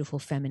that beautiful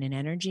feminine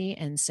energy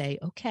and say,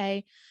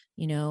 okay,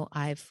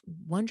 I've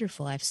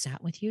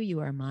sat with you. You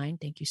are mine.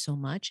 Thank you so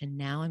much. And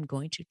now I'm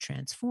going to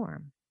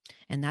transform.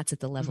 And that's at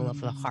the level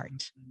of the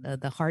heart.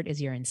 The heart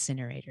is your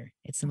incinerator.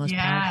 It's the most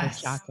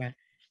powerful chakra.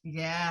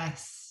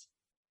 Yes.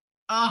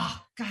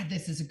 Oh God,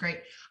 this is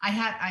I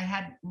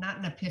had not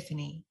an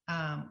epiphany.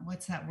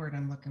 What's that word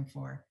I'm looking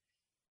for?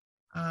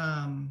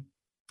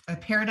 A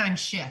paradigm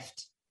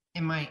shift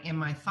in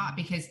my thought,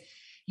 because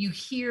you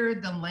hear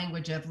the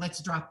language of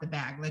let's drop the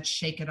bag, let's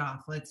shake it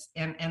off.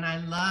 And I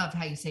love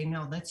how you say,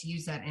 no, let's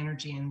use that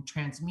energy and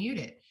transmute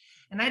it.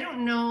 And I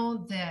don't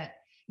know that,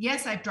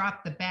 yes, I've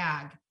dropped the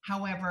bag.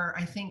 However,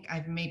 I think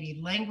I've maybe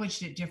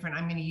languaged it different.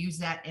 I'm going to use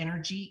that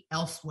energy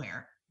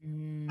elsewhere.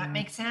 That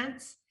makes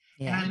sense?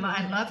 Yeah. And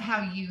I love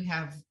how you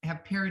have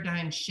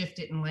paradigm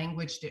shifted and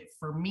languaged it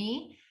for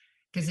me,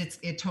 because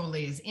it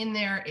totally is in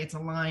there. It's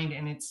aligned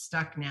and it's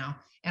stuck now.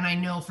 And I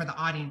know for the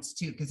audience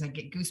too, because I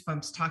get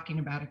goosebumps talking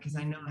about it, because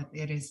I know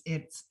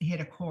it's hit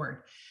a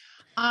chord.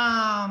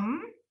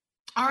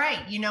 All right.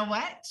 You know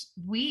what?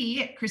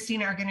 We,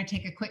 Christina, are going to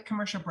take a quick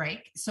commercial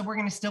break. So we're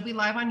going to still be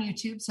live on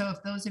YouTube. So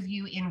if those of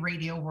you in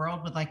radio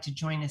world would like to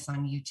join us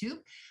on YouTube,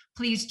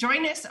 please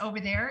join us over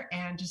there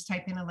and just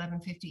type in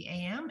 11:50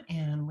 a.m.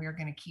 and we're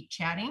going to keep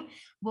chatting.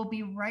 We'll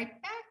be right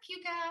back,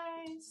 you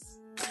guys.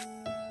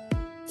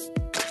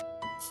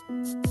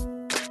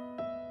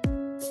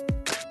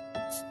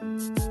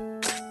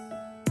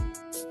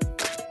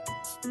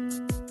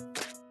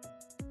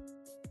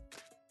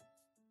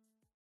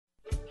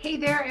 Hey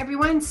there,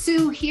 everyone.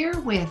 Sue here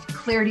with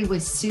Clarity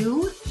with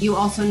Sue. You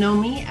also know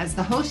me as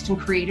the host and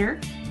creator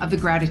of the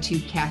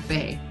Gratitude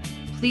Cafe.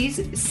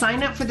 Please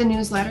sign up for the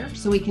newsletter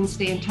so we can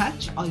stay in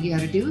touch. All you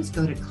got to do is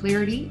go to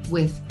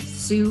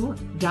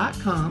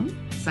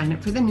claritywithsue.com, sign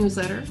up for the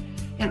newsletter.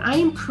 And I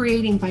am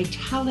creating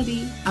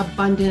vitality,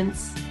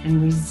 abundance,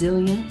 and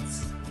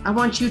resilience. I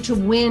want you to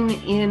win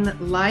in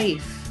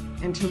life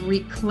and to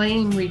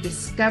reclaim,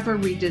 rediscover,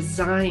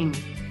 redesign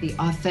the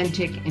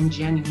authentic and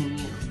genuine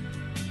you.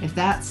 If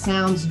that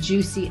sounds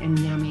juicy and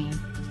yummy,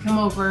 come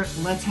over,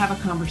 let's have a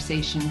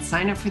conversation,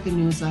 sign up for the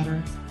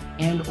newsletter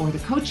and or the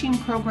coaching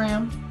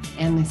program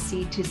and the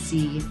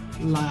C2C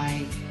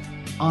live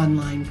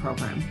online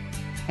program.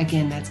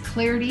 Again, that's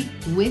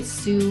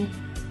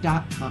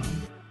claritywithsue.com.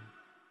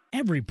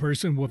 Every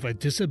person with a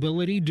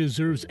disability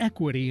deserves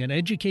equity in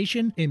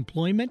education,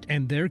 employment,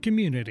 and their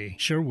community.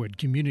 Sherwood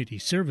Community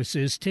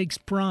Services takes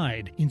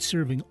pride in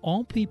serving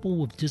all people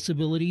with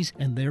disabilities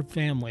and their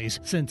families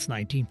since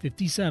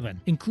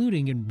 1957,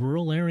 including in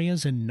rural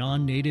areas and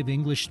non-native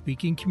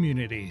English-speaking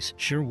communities.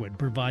 Sherwood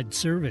provides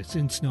service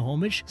in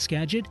Snohomish,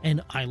 Skagit, and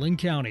Island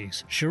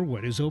counties.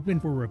 Sherwood is open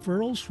for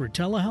referrals for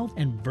telehealth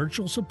and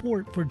virtual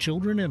support for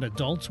children and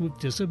adults with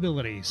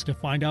disabilities. To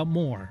find out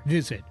more,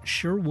 visit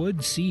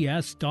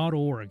sherwoodcs.org.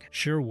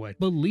 Sherwood,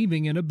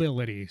 believing in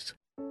abilities.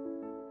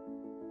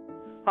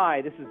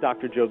 Hi, this is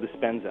Dr. Joe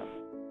Dispenza.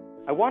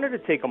 I wanted to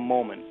take a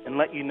moment and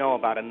let you know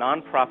about a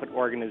nonprofit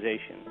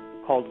organization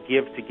called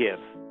Give to Give.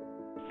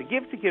 The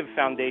Give to Give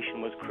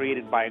Foundation was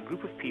created by a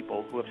group of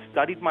people who have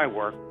studied my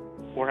work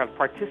or have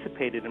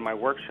participated in my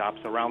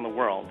workshops around the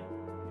world.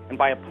 And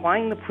by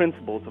applying the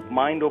principles of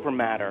mind over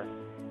matter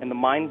and the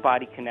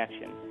mind-body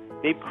connection,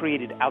 they've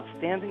created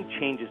outstanding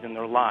changes in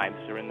their lives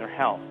or in their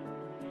health,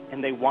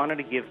 and they wanted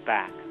to give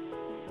back.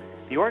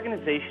 The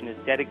organization is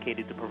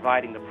dedicated to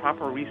providing the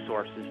proper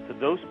resources to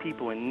those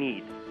people in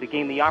need to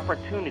gain the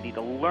opportunity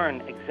to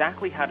learn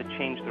exactly how to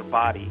change their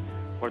body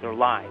or their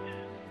lives.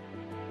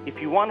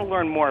 If you want to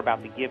learn more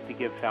about the Give to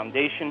Give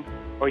Foundation,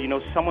 or you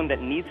know someone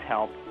that needs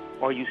help,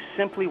 or you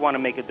simply want to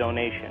make a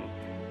donation,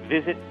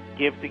 visit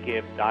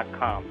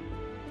givetogive.com.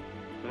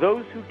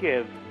 Those who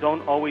give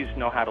don't always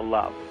know how to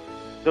love.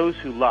 Those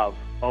who love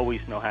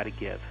always know how to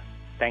give.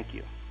 Thank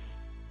you.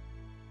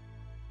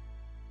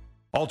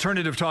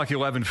 Alternative Talk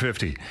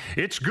 1150.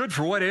 It's good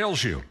for what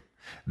ails you.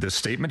 This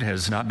statement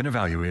has not been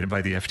evaluated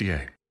by the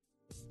FDA.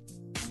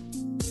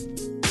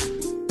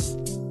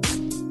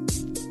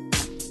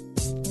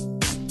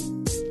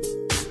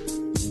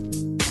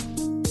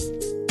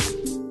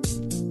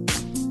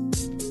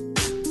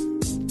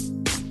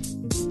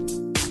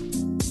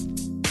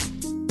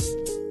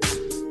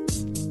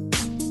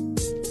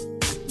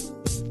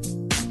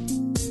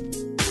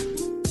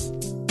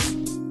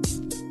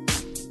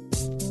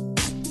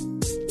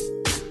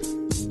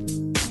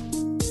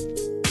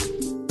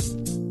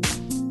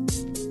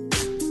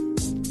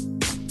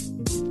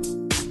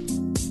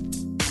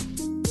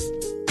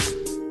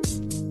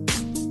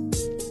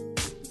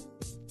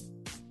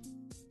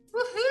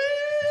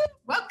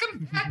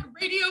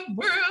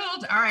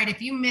 If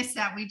you missed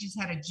that, we just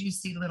had a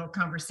juicy little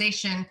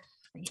conversation,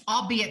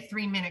 albeit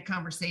 3-minute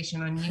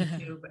conversation on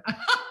YouTube.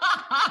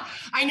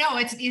 I know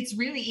it's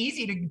really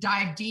easy to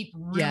dive deep.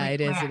 Really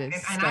it quick.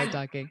 is. Start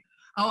talking.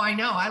 Oh, I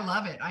know. I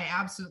love it. I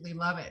absolutely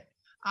love it.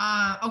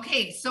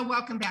 Okay. So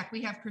welcome back.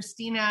 We have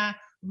Christina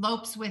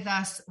Lopes with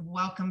us.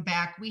 Welcome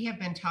back. We have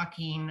been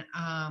talking,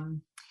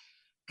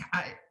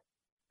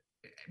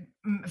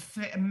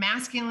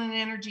 masculine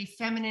energy,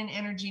 feminine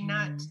energy,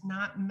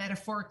 not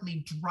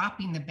metaphorically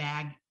dropping the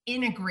bag,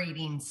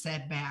 integrating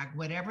said bag,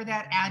 whatever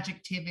that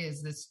adjective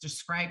is that's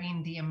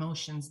describing the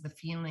emotions, the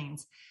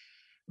feelings.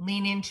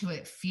 Lean into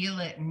it, feel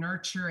it,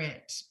 nurture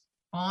it,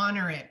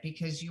 honor it,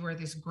 because you are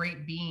this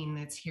great being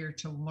that's here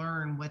to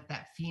learn what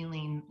that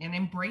feeling and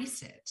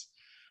embrace it.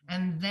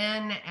 And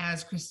then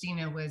as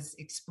Christina was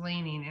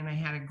explaining, and I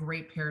had a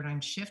great paradigm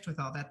shift with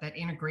all that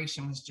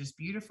integration was just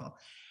beautiful.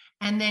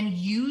 And then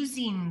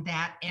using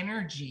that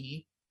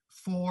energy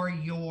for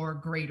your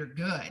greater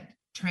good,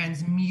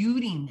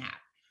 transmuting that.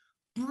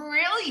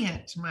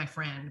 Brilliant, my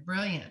friend.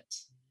 Brilliant.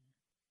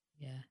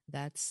 Yeah,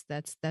 that's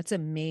a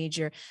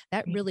major,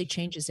 that really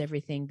changes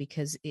everything,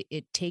 because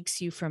it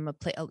takes you from a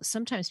place.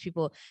 Sometimes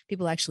people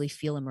actually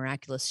feel a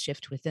miraculous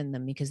shift within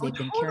them because they've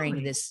been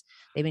carrying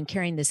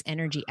this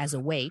energy as a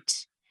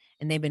weight,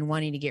 and they've been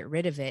wanting to get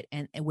rid of it,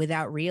 and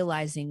without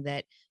realizing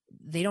that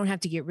they don't have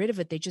to get rid of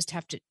it. They just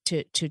have to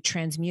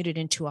transmute it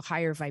into a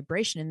higher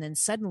vibration. And then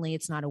suddenly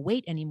it's not a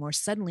weight anymore.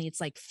 Suddenly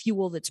it's like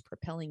fuel that's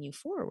propelling you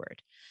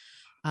forward.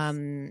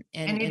 And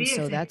it's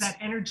that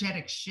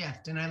energetic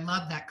shift. And I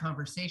love that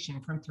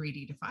conversation from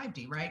 3D to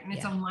 5D, right? And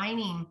it's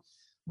aligning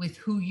with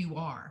who you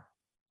are.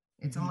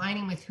 It's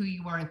aligning with who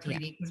you are in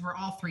 3D, because we're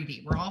all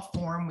 3D. We're all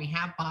form. We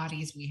have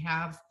bodies, we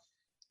have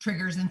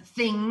triggers and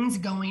things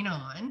going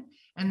on.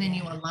 And then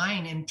you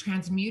align, and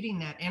transmuting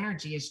that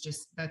energy is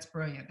that's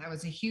brilliant. That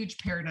was a huge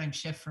paradigm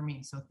shift for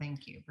me. So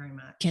thank you very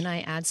much. Can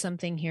I add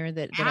something here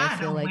that I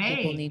feel like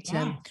people need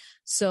to?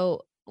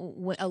 So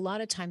a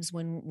lot of times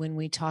when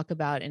we talk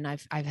about, and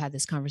I've had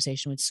this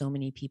conversation with so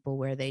many people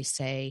where they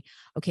say,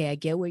 okay, I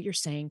get what you're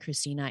saying,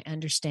 Christina. I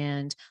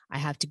understand. I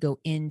have to go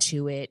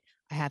into it.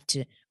 I have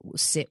to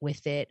sit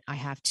with it. I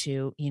have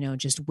to,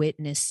 just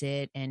witness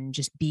it and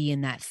just be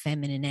in that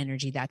feminine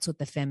energy. That's what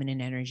the feminine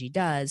energy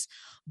does.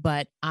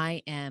 But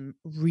I am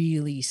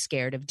really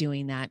scared of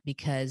doing that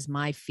because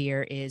my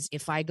fear is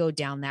if I go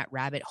down that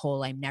rabbit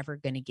hole, I'm never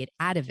going to get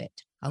out of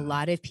it. A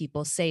lot of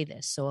people say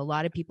this. So a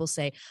lot of people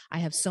say, I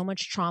have so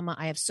much trauma.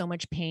 I have so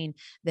much pain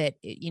that,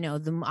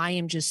 I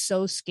am just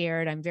so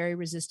scared. I'm very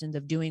resistant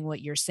of doing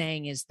what you're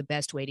saying is the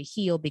best way to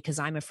heal because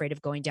I'm afraid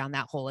of going down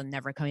that hole and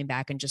never coming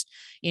back and just,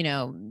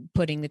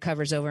 putting the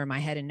covers over my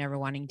head and never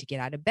wanting to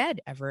get out of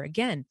bed ever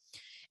again.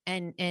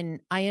 And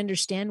I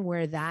understand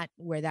where that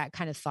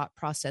kind of thought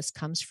process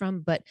comes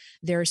from, but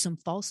there are some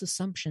false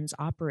assumptions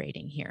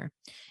operating here.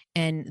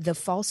 And the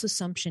false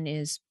assumption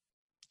is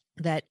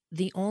that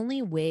the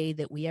only way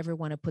that we ever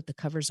want to put the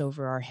covers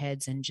over our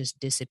heads and just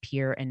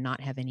disappear and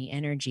not have any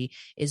energy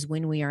is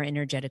when we are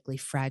energetically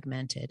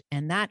fragmented.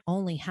 And that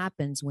only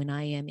happens when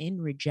I am in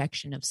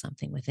rejection of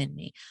something within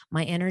me.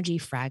 My energy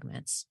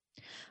fragments.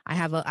 I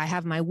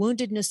have my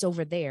woundedness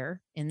over there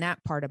in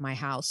that part of my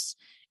house,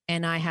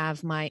 and I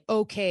have my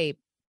okay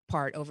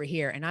part over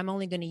here, and I'm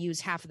only going to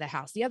use half of the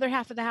house. The other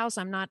half of the house,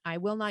 I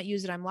will not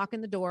use it. I'm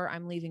locking the door.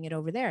 I'm leaving it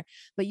over there.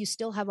 But you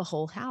still have a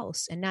whole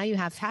house. And now you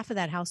have half of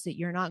that house that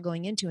you're not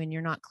going into and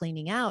you're not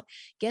cleaning out.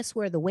 Guess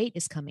where the weight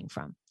is coming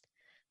from?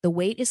 The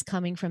weight is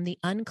coming from the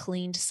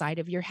uncleaned side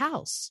of your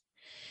house.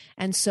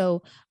 And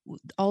so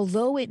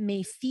although it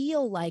may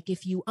feel like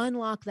if you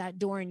unlock that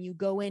door and you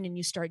go in and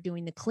you start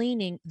doing the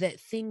cleaning, that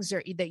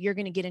you're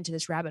going to get into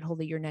this rabbit hole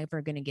that you're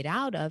never going to get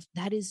out of,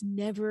 that is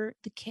never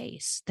the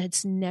case.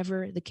 That's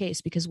never the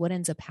case, because what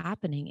ends up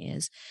happening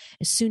is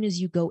as soon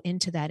as you go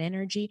into that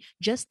energy,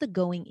 just the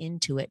going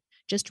into it,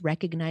 just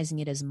recognizing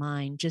it as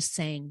mine, just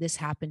saying, this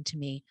happened to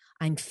me.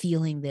 I'm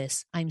feeling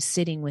this. I'm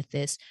sitting with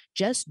this.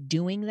 Just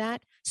doing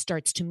that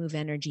starts to move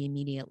energy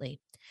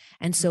immediately.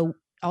 And so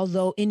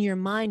although in your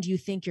mind, you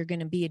think you're going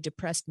to be a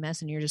depressed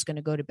mess and you're just going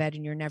to go to bed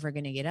and you're never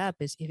going to get up,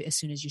 as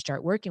soon as you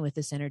start working with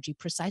this energy,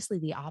 precisely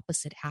the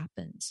opposite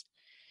happens.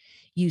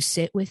 You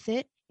sit with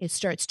it, it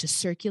starts to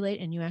circulate,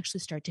 and you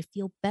actually start to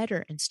feel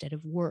better instead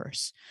of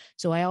worse.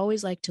 So I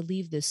always like to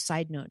leave this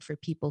side note for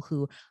people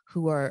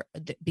who are,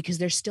 because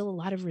there's still a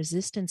lot of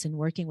resistance in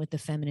working with the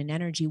feminine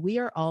energy. We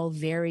are all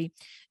the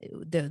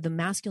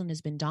masculine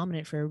has been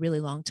dominant for a really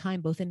long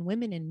time, both in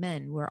women and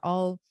men. We're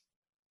all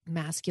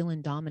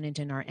masculine dominant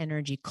in our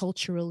energy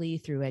culturally,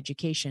 through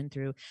education,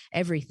 through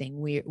everything.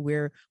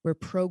 We're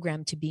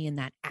programmed to be in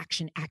that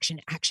action,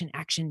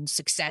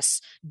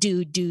 success,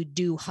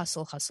 do,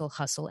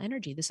 hustle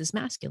energy. This is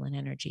masculine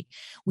energy.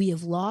 We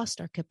have lost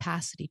our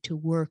capacity to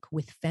work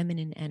with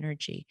feminine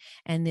energy,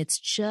 and it's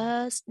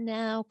just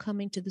now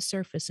coming to the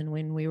surface. And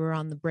when we were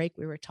on the break,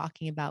 we were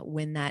talking about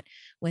when that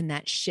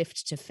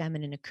shift to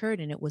feminine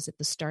occurred, and it was at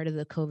the start of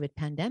the COVID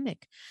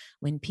pandemic,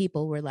 when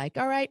people were like,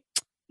 all right,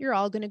 you're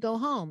all going to go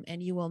home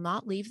and you will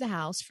not leave the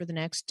house for the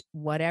next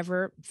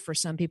whatever. For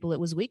some people, it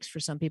was weeks. For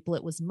some people,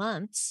 it was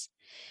months.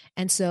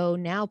 And so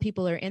now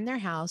people are in their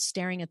house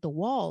staring at the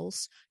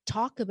walls.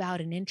 Talk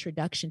about an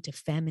introduction to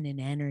feminine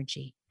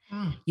energy.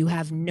 You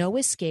have no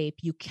escape.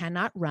 You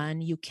cannot run.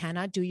 You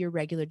cannot do your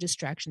regular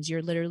distractions.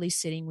 You're literally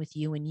sitting with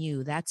you and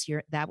you.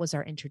 That was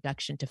our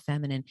introduction to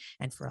feminine.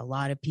 And for a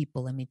lot of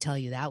people, let me tell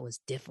you, that was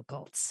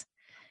difficult.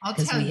 I'll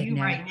tell you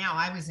right now,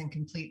 I was in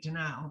complete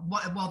denial.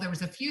 Well, there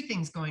was a few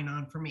things going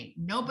on for me.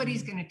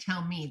 Nobody's going to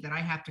tell me that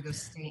I have to go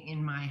stay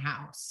in my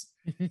house.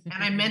 And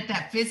I meant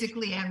that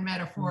physically and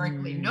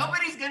metaphorically.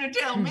 Nobody's going to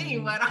tell me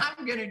what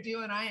I'm going to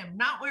do. And I am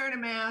not wearing a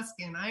mask,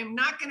 and I'm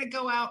not going to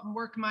go out and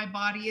work my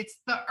body. It's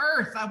the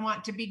earth. I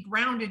want to be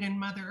grounded in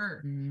Mother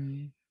Earth.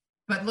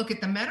 But look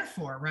at the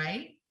metaphor,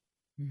 right?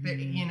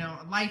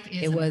 That, life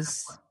is a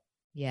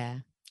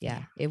metaphor.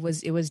 Yeah, it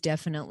was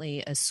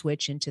definitely a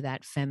switch into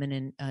that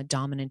feminine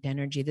dominant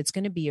energy that's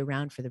going to be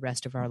around for the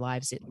rest of our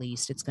lives. At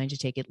least it's going to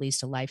take at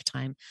least a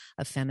lifetime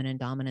of feminine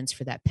dominance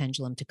for that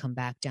pendulum to come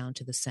back down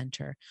to the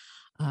center,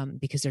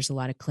 because there's a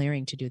lot of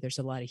clearing to do. There's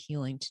a lot of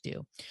healing to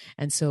do.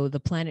 And so the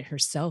planet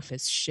herself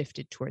has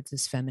shifted towards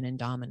this feminine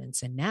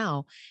dominance. And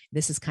now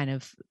this is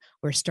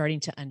we're starting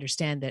to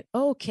understand that,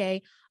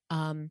 okay,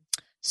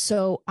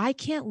 so I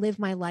can't live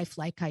my life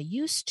like I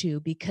used to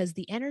because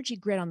the energy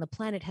grid on the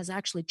planet has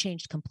actually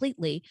changed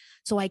completely.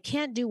 So I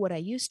can't do what I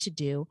used to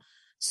do.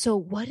 So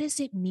what does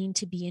it mean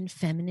to be in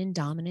feminine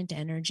dominant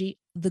energy?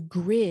 The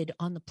grid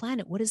on the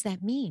planet, what does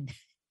that mean?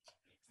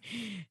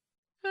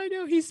 I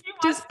know he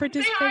just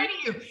participating. Say hi to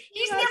you.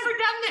 He's never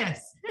done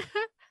this.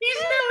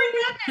 He's never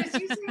done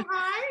this. You say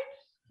hi.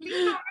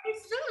 Levi,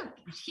 look.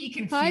 He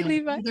can feel hi, it.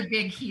 Levi. He's a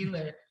big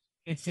healer.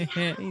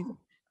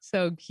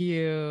 So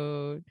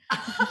cute.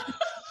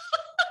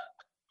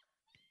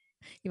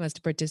 He wants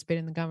to participate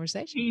in the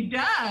conversation. He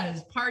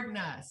does. Pardon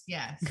us.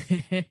 Yes.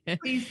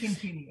 Please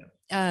continue.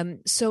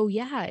 So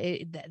yeah,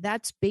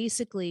 that's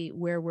basically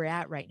where we're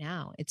at right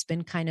now. It's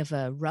been kind of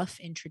a rough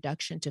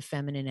introduction to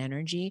feminine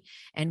energy,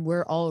 and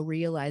we're all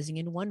realizing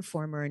in one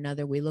form or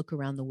another, we look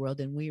around the world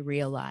and we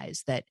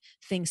realize that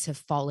things have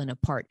fallen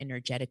apart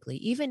energetically.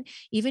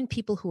 Even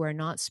people who are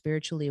not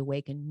spiritually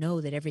awakened know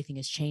that everything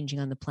is changing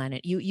on the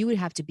planet. You would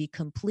have to be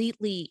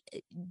completely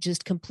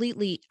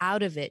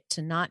out of it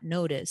to not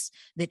notice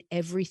that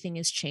everything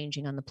is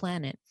changing on the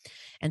planet.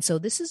 And so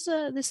this is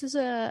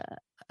a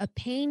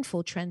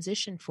painful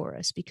transition for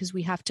us, because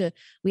we have to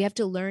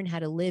learn how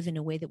to live in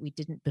a way that we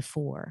didn't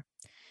before.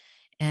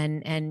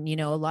 And you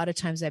know, a lot of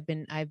times I've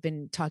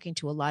been talking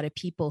to a lot of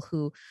people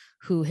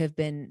who have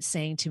been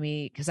saying to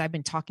me, because I've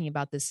been talking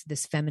about this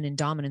feminine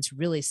dominance.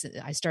 Really,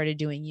 I started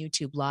doing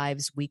YouTube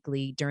lives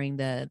weekly during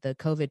the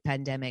COVID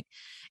pandemic,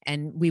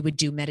 and we would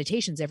do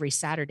meditations every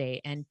Saturday,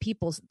 and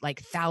people,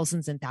 like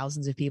thousands and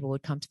thousands of people,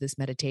 would come to this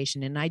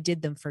meditation, and I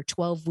did them for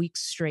 12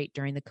 weeks straight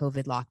during the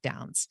COVID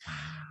lockdowns.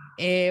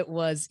 It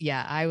was,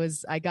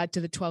 I got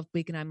to the 12th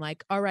week and I'm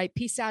like, all right,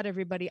 peace out,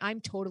 everybody. I'm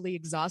totally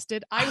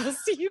exhausted. I will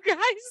see you guys.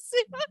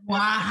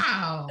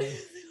 Wow.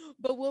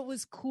 But what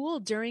was cool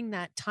during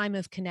that time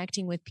of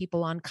connecting with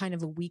people on kind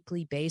of a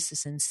weekly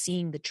basis and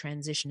seeing the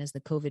transition as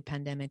the COVID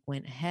pandemic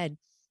went ahead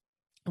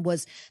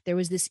was there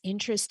was this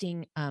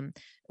interesting,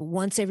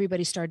 once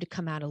everybody started to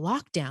come out of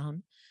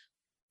lockdown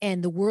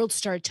and the world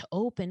started to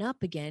open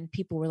up again,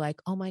 people were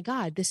like, oh my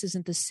God, this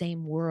isn't the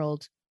same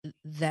world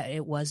that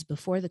it was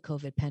before the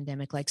COVID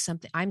pandemic. Like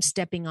I'm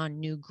stepping on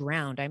new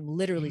ground. I'm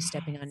literally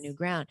stepping on new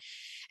ground.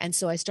 And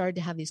so I started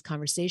to have these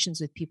conversations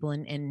with people,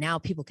 and now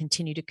people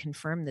continue to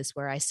confirm this,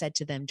 where I said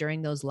to them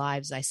during those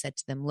lives, I said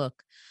to them,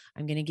 look,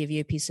 I'm going to give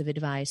you a piece of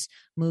advice.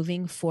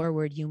 Moving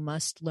forward, you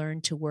must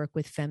learn to work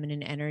with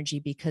feminine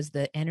energy, because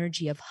the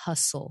energy of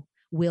hustle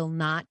will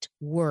not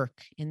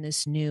work in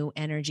this new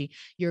energy.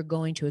 You're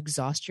going to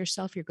exhaust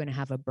yourself. You're going to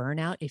have a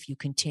burnout if you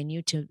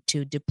continue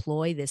to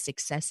deploy this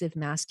excessive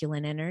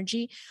masculine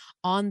energy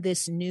on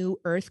this new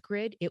earth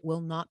grid. It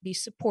will not be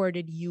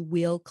supported. You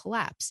will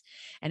collapse.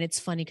 And it's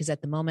funny because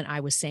at the moment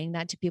I was saying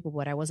that to people,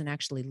 but I wasn't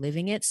actually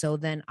living it. So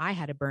then I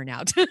had a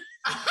burnout.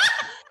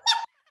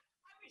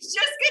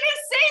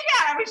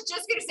 I was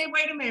just going to say,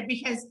 wait a minute,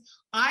 because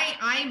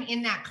I'm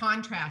in that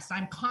contrast.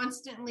 I'm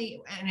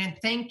constantly, and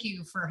thank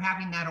you for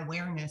having that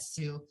awareness,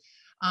 Sue,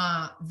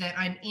 that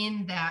I'm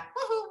in that,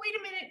 oh, wait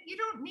a minute, you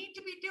don't need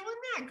to be doing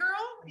that, girl.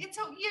 You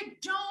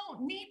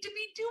don't need to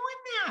be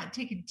doing that.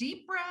 Take a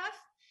deep breath.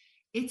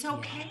 It's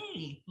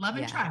okay. Love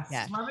and trust.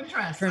 Yeah. Love and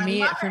trust. For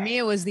me,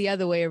 it was the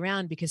other way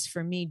around, because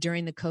for me,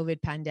 during the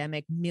COVID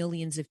pandemic,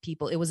 millions of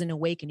people, it was an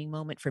awakening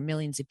moment for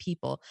millions of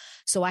people.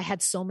 So I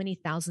had so many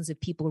thousands of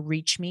people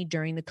reach me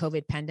during the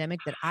COVID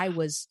pandemic that I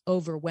was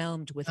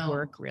overwhelmed with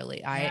work,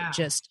 really.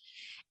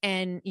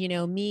 And, you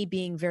know, me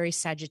being very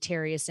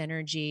Sagittarius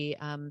energy.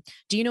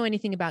 Do you know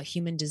anything about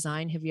human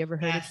design? Have you ever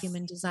heard of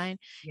human design?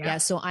 Yeah.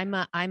 So I'm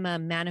a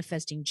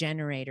manifesting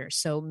generator.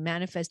 So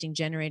manifesting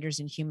generators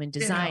in human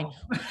design,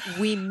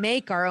 we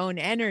make our own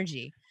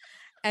energy.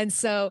 And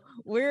so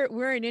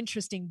we're an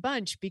interesting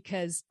bunch,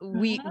 because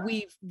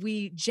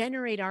we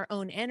generate our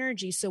own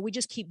energy. So we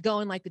just keep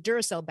going like the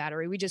Duracell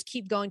battery. We just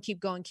keep going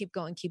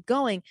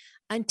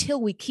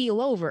until we keel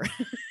over.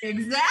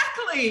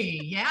 Exactly.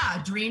 Yeah.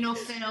 Adrenal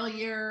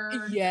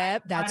failure.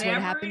 Yep. That's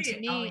what happened to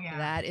me. Oh, yeah.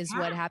 That is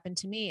what happened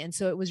to me. And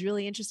so it was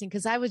really interesting,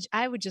 because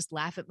I would just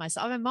laugh at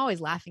myself. I'm always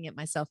laughing at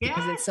myself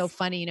because it's so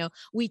funny. You know,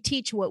 we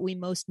teach what we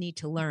most need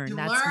to learn.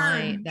 That's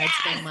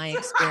been my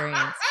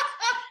experience.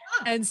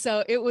 And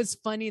so it was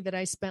funny that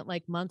I spent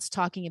like months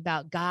talking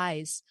about,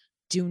 guys,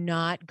 do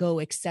not go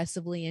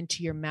excessively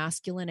into your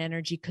masculine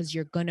energy, because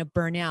you're going to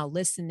burn out.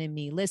 Listen to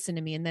me.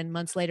 And then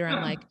months later,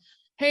 I'm like,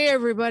 hey,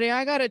 everybody,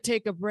 I got to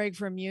take a break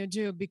from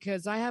YouTube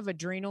because I have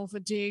adrenal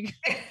fatigue.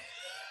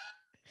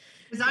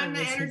 Because I'm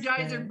the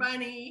Energizer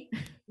Bunny.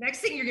 Next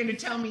thing you're going to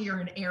tell me, you're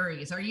an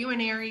Aries. Are you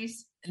an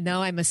Aries?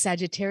 No, I'm a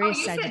Sagittarius.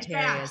 Oh,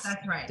 Sagittarius.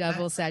 That's right.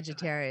 Double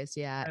Sagittarius.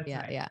 Right.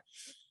 Yeah.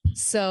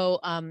 So,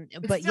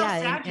 but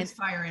Sag is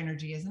fire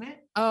energy, isn't it?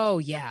 Oh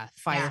yeah.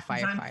 Fire.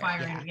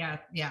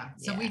 Yeah.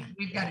 So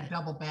we've got it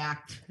double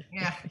back.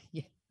 Yeah.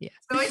 Yeah.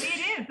 So it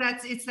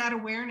is, it's that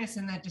awareness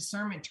and that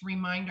discernment to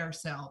remind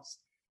ourselves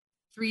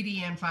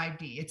 3D and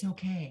 5D. It's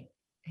okay.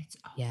 It's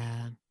okay.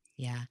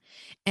 Yeah.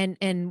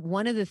 And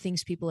one of the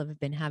things people have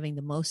been having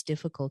the most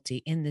difficulty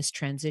in this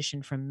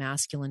transition from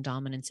masculine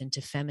dominance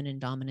into feminine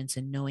dominance,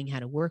 and knowing how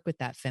to work with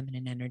that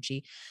feminine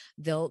energy,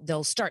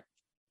 they'll start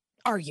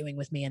arguing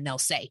with me and they'll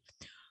say,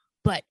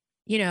 but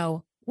you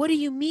know, what do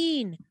you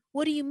mean?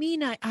 What do you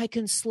mean I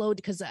can slow?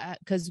 Because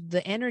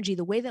the energy,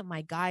 the way that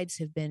my guides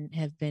have been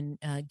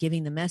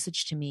giving the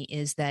message to me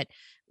is that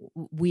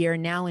we are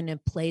now in a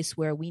place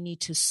where we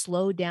need to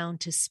slow down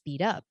to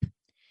speed up.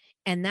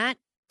 And that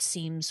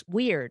seems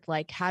weird.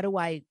 Like, how do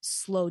I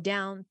slow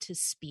down to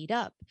speed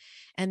up?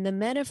 And the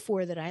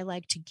metaphor that I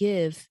like to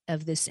give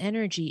of this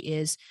energy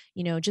is,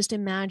 just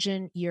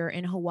imagine you're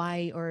in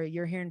Hawaii or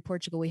you're here in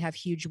Portugal. We have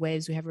huge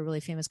waves. We have a really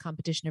famous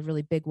competition of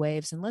really big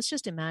waves. And let's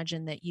just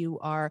imagine that you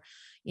are,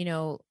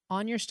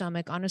 on your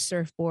stomach on a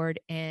surfboard,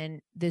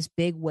 and this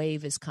big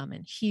wave is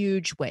coming,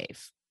 huge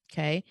wave.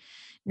 Okay.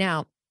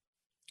 Now,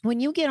 when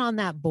you get on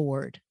that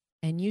board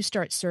and you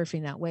start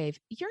surfing that wave,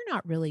 you're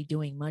not really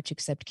doing much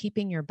except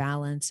keeping your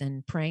balance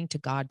and praying to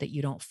God that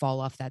you don't fall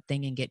off that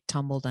thing and get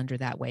tumbled under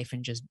that wave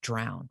and just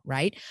drown,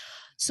 right?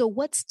 So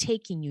what's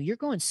taking you? You're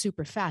going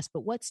super fast,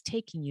 but what's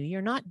taking you?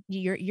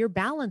 You're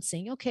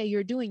balancing. Okay,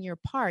 you're doing your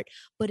part,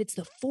 but it's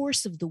the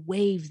force of the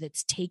wave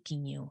that's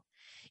taking you.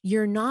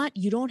 You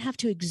don't have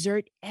to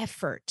exert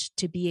effort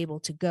to be able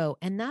to go.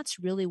 And that's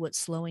really what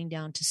slowing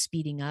down to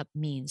speeding up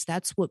means.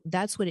 That's what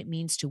it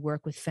means to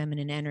work with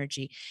feminine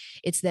energy.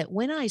 It's that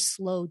when I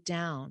slow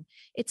down,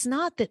 it's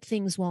not that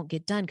things won't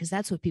get done, because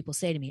that's what people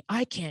say to me.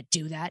 I can't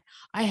do that.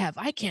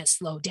 I can't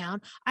slow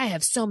down. I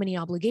have so many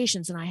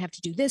obligations and I have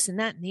to do this and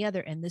that and the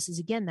other. And this is,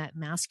 again, that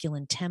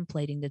masculine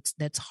templating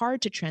that's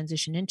hard to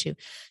transition into.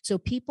 So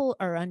people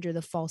are under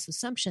the false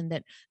assumption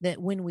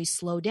that when we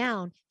slow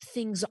down,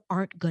 things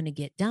aren't going to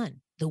get done.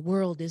 The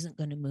world isn't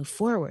going to move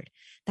forward.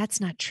 That's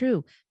not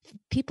true.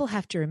 People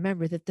have to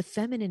remember that the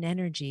feminine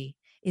energy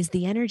is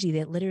the energy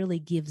that literally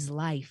gives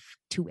life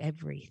to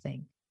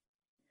everything.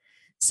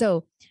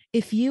 So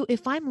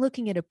if I'm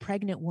looking at a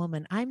pregnant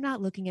woman, I'm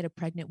not looking at a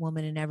pregnant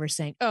woman and ever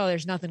saying, oh,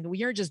 there's nothing.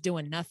 You're just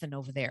doing nothing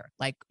over there.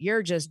 Like,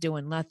 you're just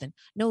doing nothing.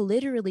 No,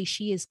 literally,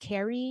 she is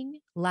carrying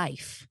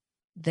life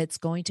that's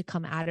going to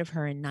come out of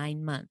her in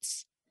 9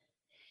 months.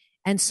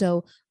 And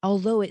so,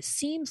 although it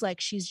seems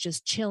like she's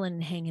just chilling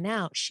and hanging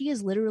out, she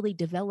is literally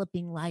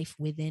developing life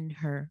within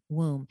her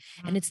womb.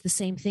 And it's the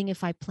same thing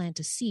if I plant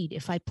a seed.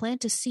 If I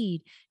plant a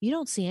seed, you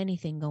don't see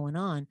anything going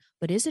on,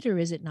 but is it or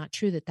is it not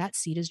true that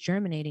seed is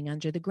germinating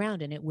under the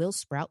ground and it will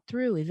sprout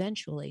through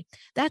eventually?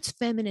 That's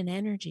feminine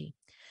energy.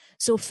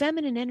 So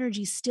feminine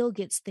energy still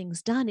gets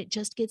things done. It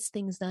just gets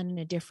things done in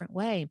a different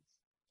way.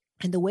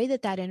 And the way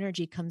that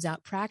energy comes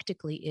out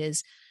practically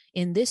is,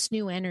 in this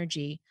new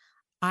energy,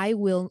 I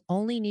will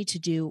only need to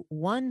do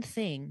one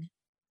thing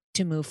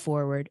to move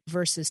forward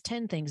versus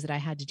 10 things that I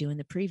had to do in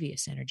the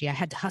previous energy. I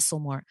had to hustle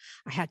more.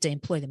 I had to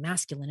employ the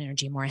masculine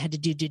energy more. I had to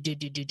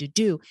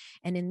do.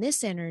 And in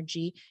this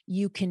energy,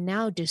 you can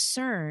now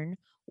discern,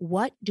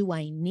 what do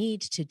I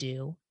need to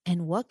do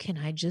and what can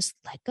I just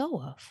let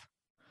go of?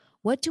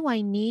 What do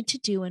I need to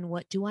do and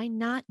what do I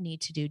not need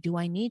to do? Do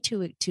I need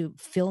to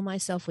fill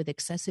myself with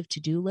excessive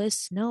to-do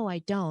lists? No, I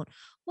don't.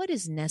 What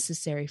is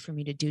necessary for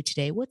me to do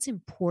today? What's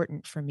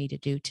important for me to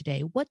do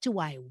today? What do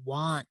I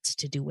want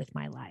to do with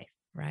my life?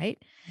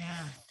 Right?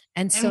 Yeah.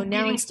 And so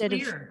now, instead of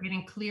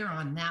getting clear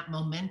on that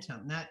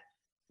momentum,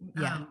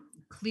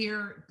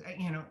 clear,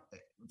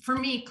 for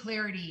me,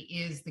 clarity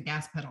is the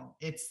gas pedal.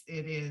 It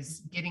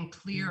is getting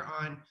clear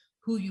on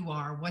who you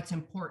are, what's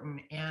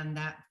important, and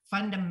that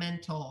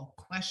fundamental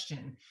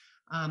question.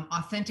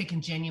 Authentic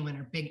and genuine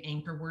are big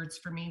anchor words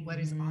for me. What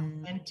is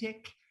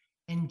authentic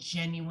and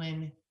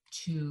genuine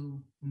to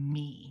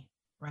me,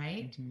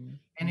 right?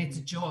 And it's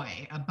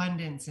joy,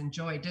 abundance and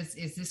joy.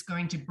 Is this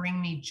going to bring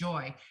me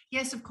joy?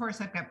 Yes, of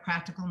course, I've got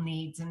practical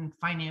needs and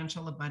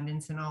financial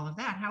abundance and all of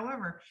that.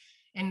 However,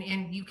 and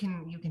you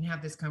can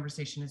have this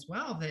conversation as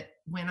well, that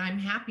when I'm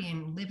happy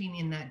and living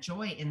in that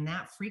joy, in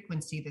that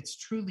frequency that's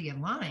truly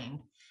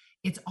aligned,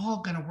 it's all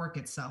going to work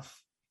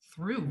itself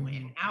through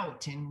and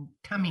out and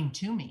coming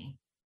to me.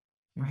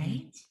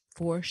 Right?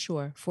 For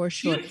sure.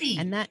 Juicy,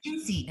 and that,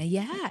 juicy.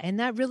 Yeah. And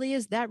that really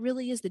is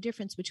the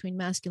difference between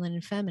masculine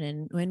and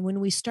feminine. When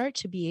we start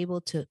to be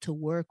able to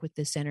work with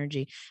this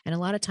energy, and a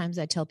lot of times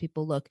I tell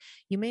people, look,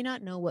 you may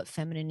not know what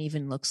feminine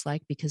even looks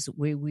like because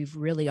we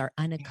really are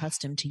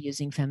unaccustomed to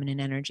using feminine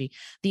energy.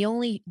 The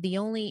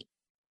only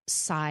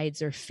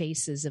sides or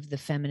faces of the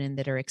feminine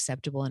that are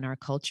acceptable in our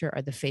culture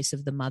are the face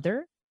of the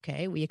mother.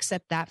 Okay. We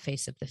accept that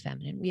face of the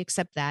feminine. We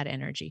accept that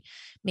energy.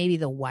 Maybe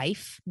the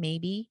wife,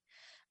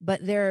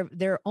 but there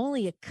are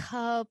only a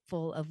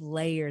couple of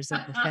layers of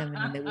the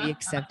feminine that we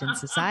accept in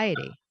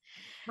society.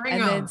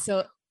 Then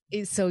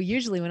so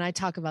usually when I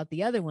talk about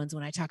the other ones,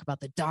 when I talk about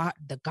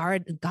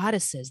the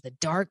goddesses, the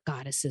dark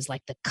goddesses,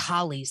 like the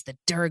Kalis, the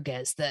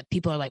Durgas, the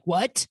people are like,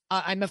 what?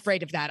 I'm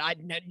afraid of that.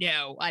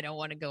 No, I don't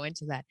want to go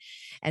into that.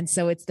 And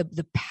so it's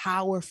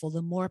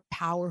the more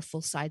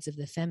powerful sides of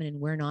the feminine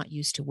we're not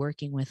used to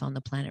working with on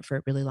the planet for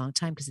a really long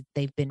time because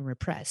they've been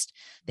repressed.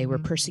 They were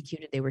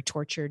persecuted. They were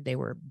tortured. They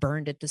were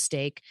burned at the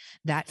stake.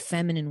 That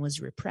feminine was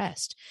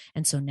repressed.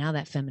 And so now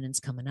that feminine's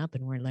coming up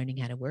and we're learning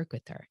how to work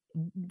with her,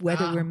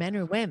 whether we're men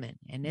or women.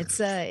 And it's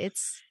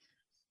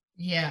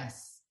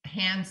yes,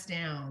 hands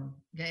down.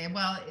 Okay.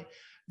 Well,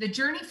 the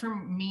journey for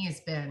me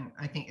has been,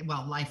 I think,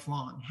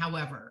 lifelong.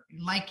 However,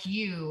 like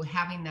you,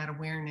 having that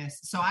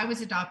awareness. So I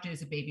was adopted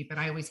as a baby, but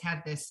I always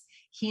had this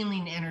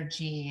healing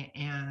energy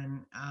and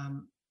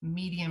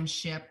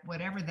mediumship,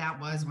 whatever that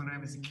was when I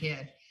was a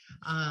kid.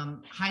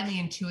 highly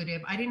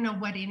intuitive. I didn't know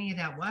what any of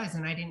that was.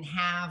 And I didn't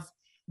have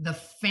the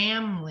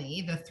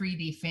family, the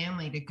 3D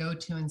family to go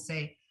to and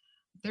say,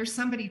 there's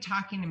somebody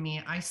talking to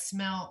me. I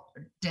smell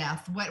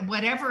death,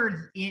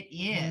 whatever it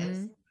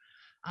is.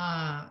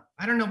 I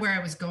don't know where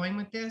I was going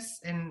with this,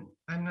 and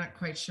I'm not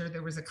quite sure.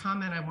 There was a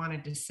comment I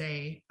wanted to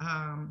say,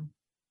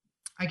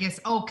 I guess,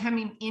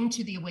 coming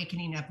into the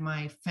awakening of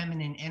my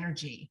feminine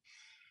energy.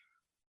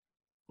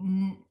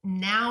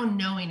 Now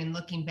knowing and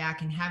looking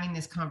back and having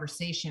this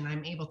conversation,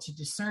 I'm able to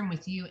discern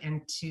with you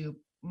and to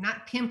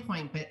not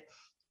pinpoint, but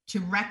to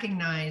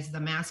recognize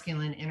the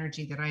masculine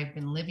energy that I have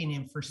been living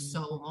in for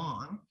so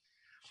long,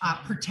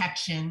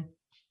 protection,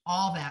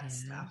 all that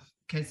stuff.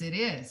 Because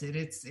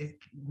it's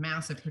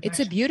massive protection. It's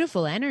a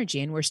beautiful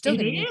energy, and we're still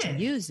going to need to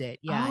use it.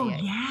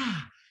 Yeah.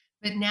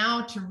 But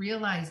now to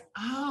realize,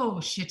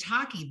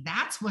 shiitake,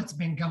 that's what's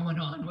been going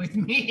on with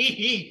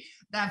me.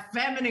 That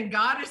feminine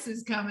goddess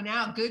is coming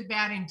out, good,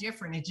 bad, and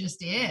different. It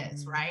just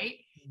is, right?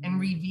 And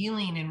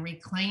revealing and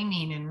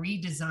reclaiming and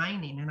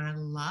redesigning. And I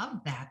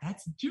love that.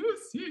 That's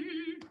juicy.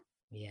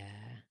 Yeah.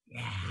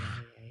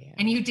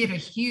 And you did a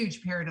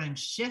huge paradigm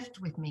shift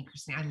with me,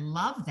 Christina. I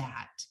love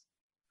that.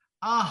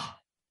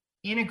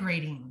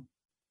 Integrating.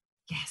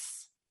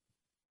 Yes.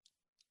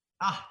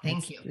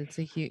 Thank you. It's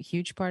a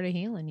huge part of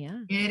healing.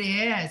 Yeah, it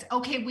is.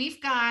 Okay.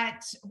 We've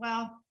got,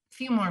 a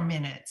few more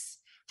minutes,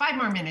 5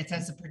 more minutes,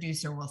 as the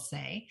producer will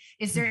say.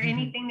 Is there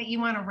anything that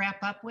you want to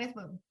wrap up with?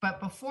 But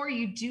before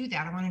you do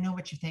that, I want to know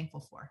what you're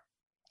thankful for,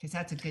 because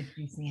that's a good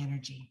juicy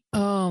energy.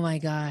 Oh my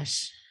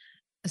gosh.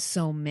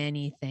 So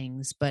many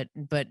things, but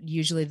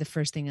usually the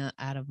first thing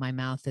out of my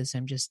mouth is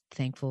I'm just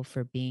thankful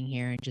for being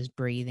here and just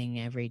breathing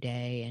every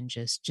day and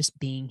just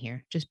being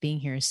here. Just being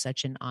here is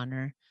such an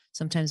honor.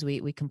 Sometimes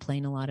we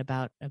complain a lot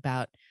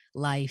about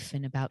life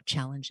and about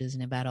challenges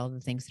and about all the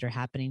things that are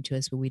happening to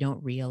us, but we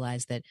don't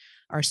realize that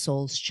our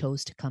souls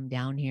chose to come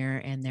down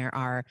here, and there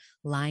are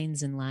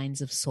lines and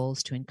lines of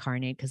souls to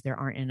incarnate because there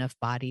aren't enough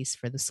bodies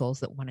for the souls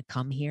that want to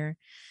come here.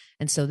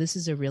 And so this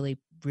is a really,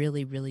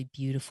 really, really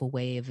beautiful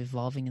way of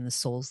evolving in the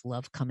soul's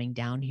love coming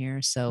down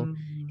here. So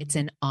it's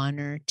an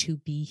honor to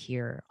be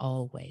here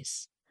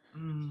always.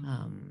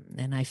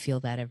 And I feel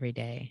that every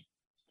day.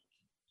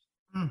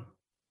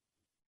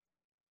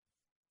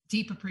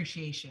 Deep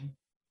appreciation.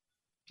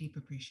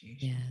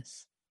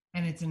 Yes.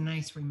 And it's a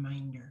nice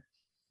reminder,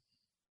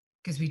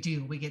 because we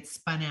get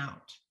spun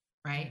out,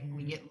 right?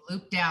 We get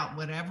looped out,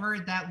 whatever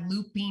that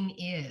looping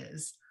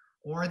is,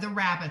 or the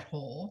rabbit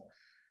hole.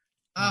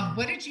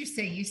 What did you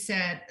say? You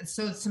said,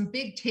 so some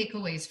big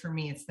takeaways for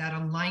me. It's that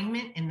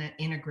alignment and that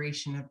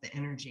integration of the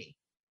energy.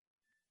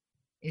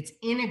 It's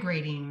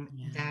integrating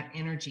that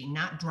energy,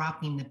 not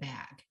dropping the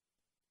bag.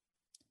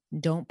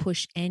 Don't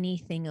push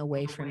anything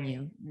away from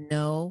you.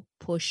 No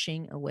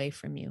pushing away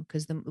from you,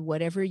 because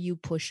whatever you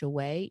push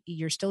away,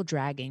 you're still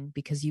dragging,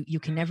 because you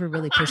can never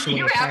really push away.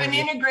 You haven't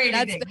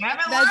integrated it.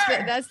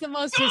 That's the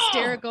most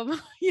hysterical.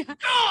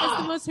 That's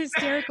the most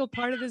hysterical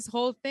part of this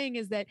whole thing,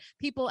 is that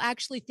people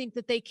actually think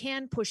that they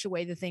can push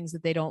away the things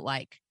that they don't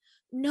like.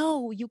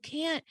 No, you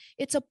can't.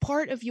 It's a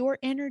part of your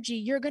energy.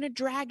 You're going to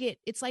drag it.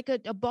 It's like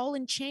a ball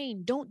and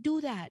chain. Don't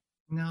do that.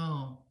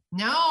 No.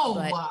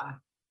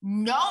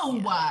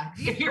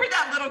 You hear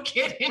that little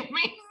kid in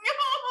me?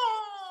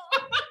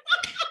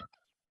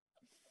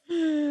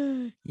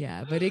 No.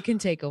 Yeah, but it can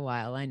take a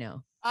while. I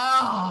know.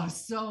 Oh,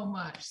 so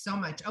much.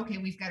 Okay,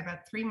 we've got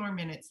about 3 more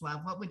minutes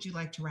left. What would you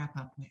like to wrap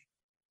up with?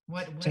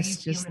 What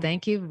just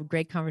thank you.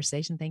 Great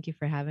conversation. Thank you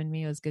for having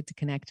me. It was good to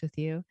connect with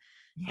you.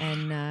 Yeah.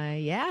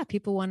 And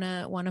people want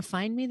to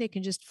find me. They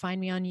can just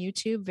find me on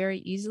YouTube very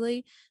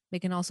easily. They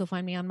can also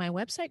find me on my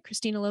website,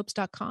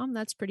 ChristinaLopes.com.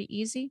 That's pretty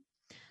easy.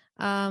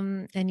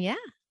 And yeah,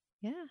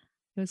 it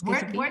was good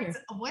to be here.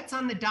 What's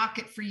on the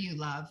docket for you,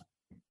 love?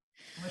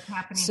 What's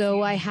happening?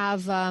 So I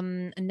have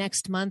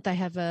next month I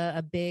have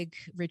a big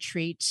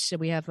retreat. So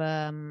we have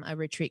a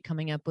retreat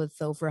coming up with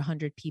over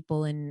 100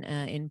 people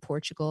in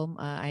Portugal.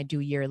 I do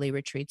yearly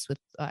retreats with.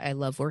 I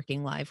love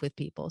working live with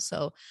people.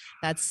 So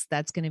that's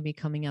going to be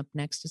coming up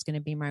next. Is going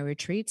to be my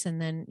retreats,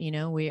 and then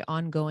we're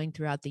ongoing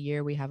throughout the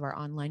year. We have our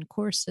online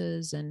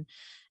courses and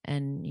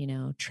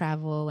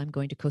travel. I'm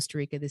going to Costa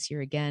Rica this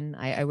year again.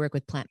 I work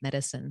with plant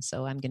medicine,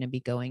 so I'm going to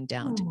be going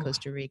down to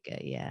Costa Rica.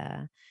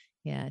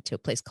 Yeah, to a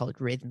place called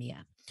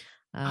Rhythmia.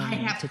 I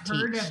have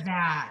heard of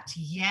that.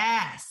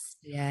 Yes.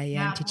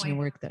 Yeah. I'm teaching a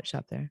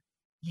workshop there.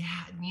 Yeah,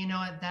 you know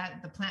what?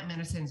 The plant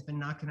medicine has been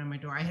knocking on my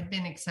door. I had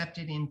been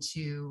accepted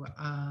into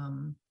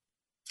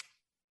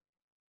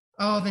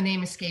the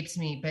name escapes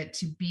me, but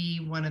to be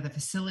one of the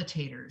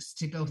facilitators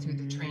to go through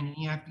the training.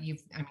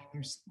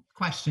 There's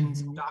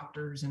questions and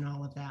doctors and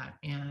all of that.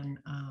 And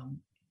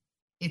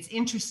it's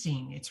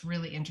interesting. It's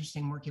really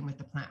interesting working with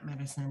the plant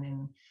medicine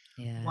and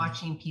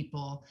watching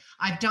people.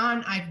 I've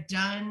done,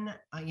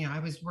 I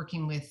was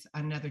working with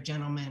another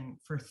gentleman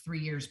for 3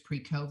 years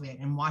pre-COVID,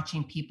 and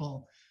watching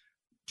people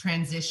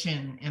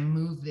transition and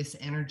move this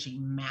energy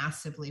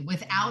massively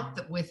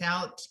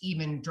without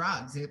even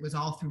drugs. It was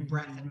all through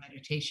breath and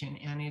meditation,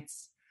 and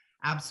it's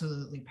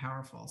absolutely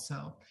powerful.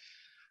 So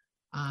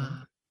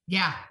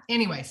Yeah.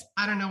 Anyways,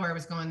 I don't know where I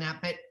was going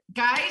that, but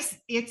guys,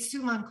 it's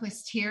Sue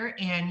Lundquist here,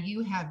 and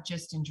you have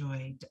just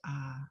enjoyed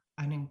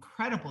an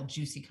incredible,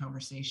 juicy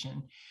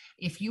conversation.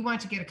 If you want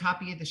to get a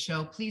copy of the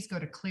show, please go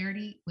to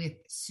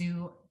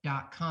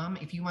claritywithsue.com.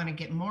 If you want to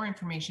get more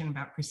information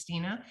about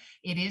Christina,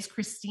 it is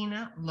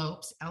Christina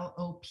Lopes,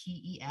 Lopes.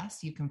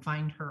 You can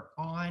find her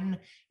on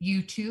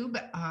YouTube,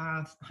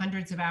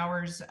 hundreds of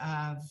hours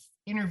of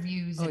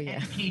interviews and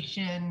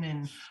education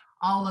and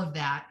all of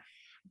that.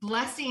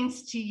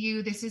 Blessings to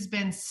you. This has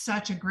been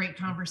such a great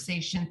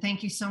conversation.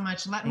 Thank you so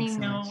much. Let me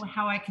know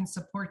how I can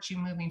support you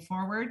moving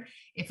forward.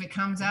 If it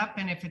comes up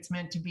and if it's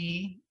meant to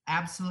be,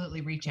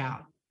 absolutely reach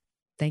out.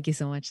 Thank you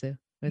so much, Sue.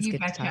 It was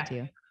good to talk to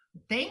you.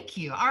 Thank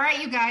you. All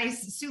right, you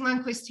guys. Sue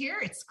Lundquist here.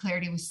 It's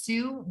Clarity with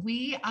Sue.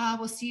 We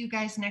will see you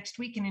guys next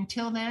week. And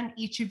until then,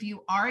 each of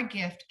you are a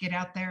gift. Get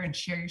out there and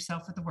share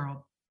yourself with the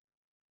world.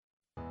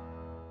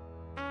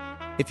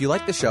 If you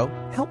like the show,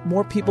 help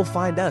more people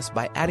find us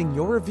by adding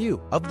your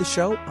review of the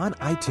show on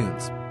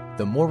iTunes.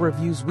 The more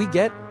reviews we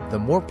get, the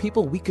more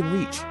people we can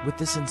reach with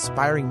this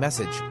inspiring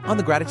message on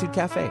the Gratitude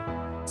Cafe.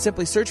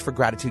 Simply search for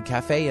Gratitude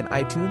Cafe in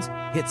iTunes,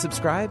 hit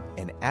subscribe,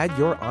 and add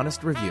your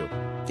honest review.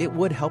 It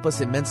would help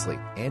us immensely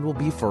and we'll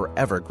be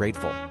forever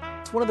grateful.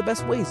 It's one of the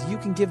best ways you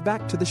can give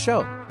back to the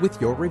show with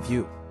your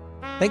review.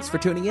 Thanks for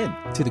tuning in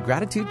to the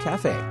Gratitude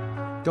Cafe.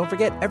 Don't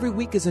forget, every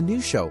week is a new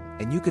show,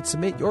 and you could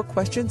submit your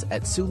questions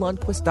at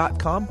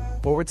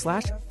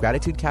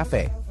SueLundquist.com/Gratitude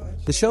Cafe.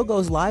 The show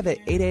goes live at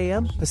 8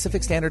 a.m.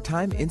 Pacific Standard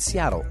Time in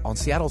Seattle on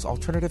Seattle's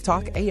Alternative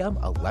Talk AM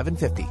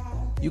 1150.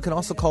 You can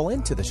also call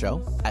in to the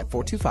show at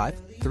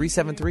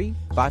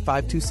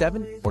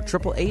 425-373-5527 or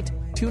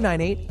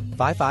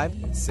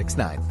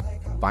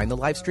 888-298-5569. Find the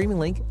live streaming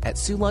link at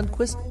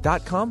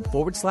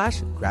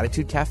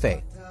SueLundquist.com/Gratitude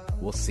Cafe.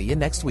 We'll see you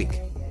next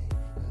week.